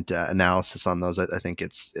and analysis on those. I think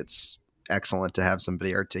it's excellent to have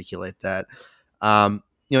somebody articulate that.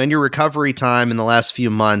 In your recovery time in the last few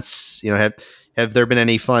months, have there been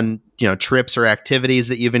any fun, trips or activities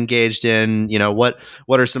that you've engaged in? What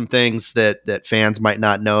are some things that fans might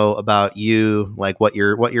not know about you, like what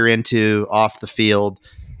you're into off the field?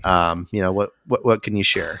 What can you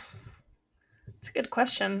share? It's a good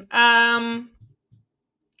question. Yeah,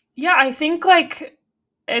 I think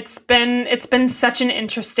it's been such an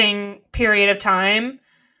interesting period of time.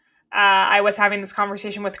 I was having this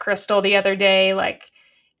conversation with Crystal the other day,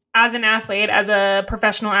 as an athlete, as a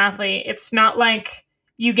professional athlete, it's not like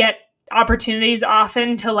you get opportunities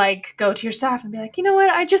often to go to your staff and be like, you know what,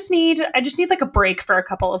 I just need a break for a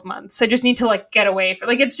couple of months. I just need to get away for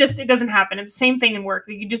it doesn't happen. It's the same thing in work.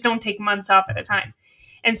 You just don't take months off at a time.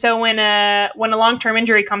 And so when a long-term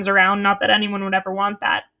injury comes around, not that anyone would ever want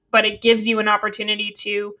that, but it gives you an opportunity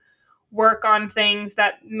to work on things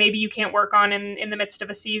that maybe you can't work on in the midst of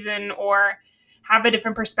a season, or have a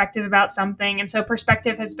different perspective about something. And so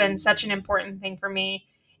perspective has been such an important thing for me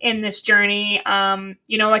in this journey. I'm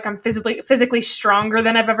physically stronger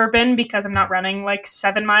than I've ever been because I'm not running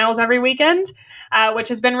 7 miles every weekend, which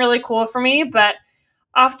has been really cool for me. But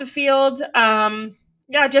off the field,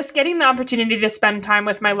 just getting the opportunity to spend time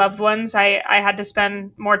with my loved ones. I had to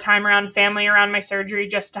spend more time around family around my surgery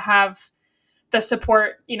just to have the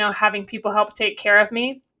support, having people help take care of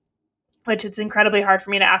me, which it's incredibly hard for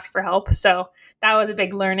me to ask for help. So that was a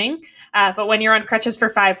big learning. But when you're on crutches for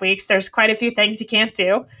 5 weeks, there's quite a few things you can't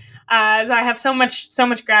do. So I have so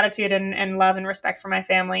much gratitude and love and respect for my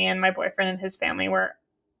family, and my boyfriend and his family were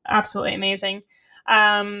absolutely amazing.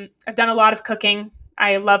 I've done a lot of cooking.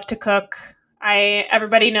 I love to cook.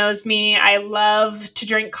 Everybody knows me. I love to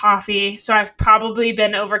drink coffee. So I've probably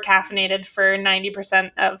been over caffeinated for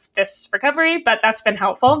 90% of this recovery, but that's been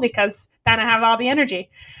helpful because then I have all the energy.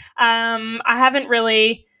 I haven't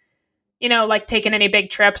really, taken any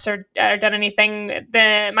big trips or done anything.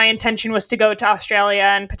 My intention was to go to Australia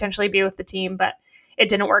and potentially be with the team, but it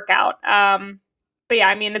didn't work out. But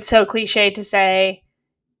yeah, it's so cliche to say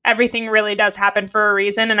everything really does happen for a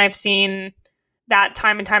reason. And I've seen that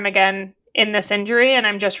time and time again in this injury. And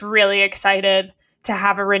I'm just really excited to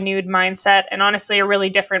have a renewed mindset, and honestly, a really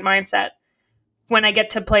different mindset when I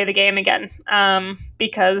get to play the game again.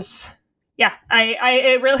 Because yeah,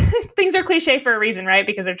 it really, things are cliche for a reason, right?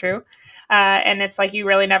 Because they're true. And it's you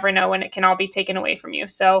really never know when it can all be taken away from you.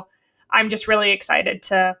 So I'm just really excited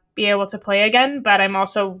to be able to play again, but I'm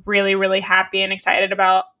also really, really happy and excited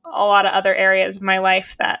about a lot of other areas of my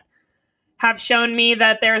life that have shown me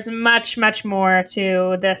that there's much, much more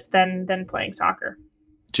to this than playing soccer.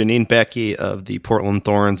 Janine Beckie of the Portland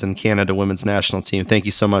Thorns and Canada women's national team, thank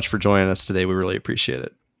you so much for joining us today. We really appreciate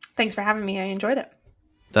it. Thanks for having me. I enjoyed it.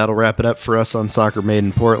 That'll wrap it up for us on Soccer Made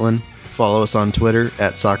in Portland. Follow us on Twitter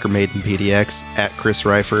at SoccerMaidenPDX, at Chris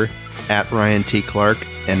Reifer, at Ryan T. Clark,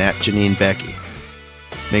 and at Janine Beckie.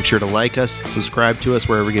 Make sure to like us, subscribe to us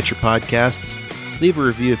wherever you get your podcasts, leave a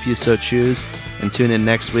review if you so choose, and tune in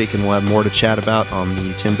next week and we'll have more to chat about on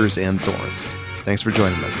the Timbers and Thorns. Thanks for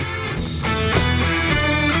joining us.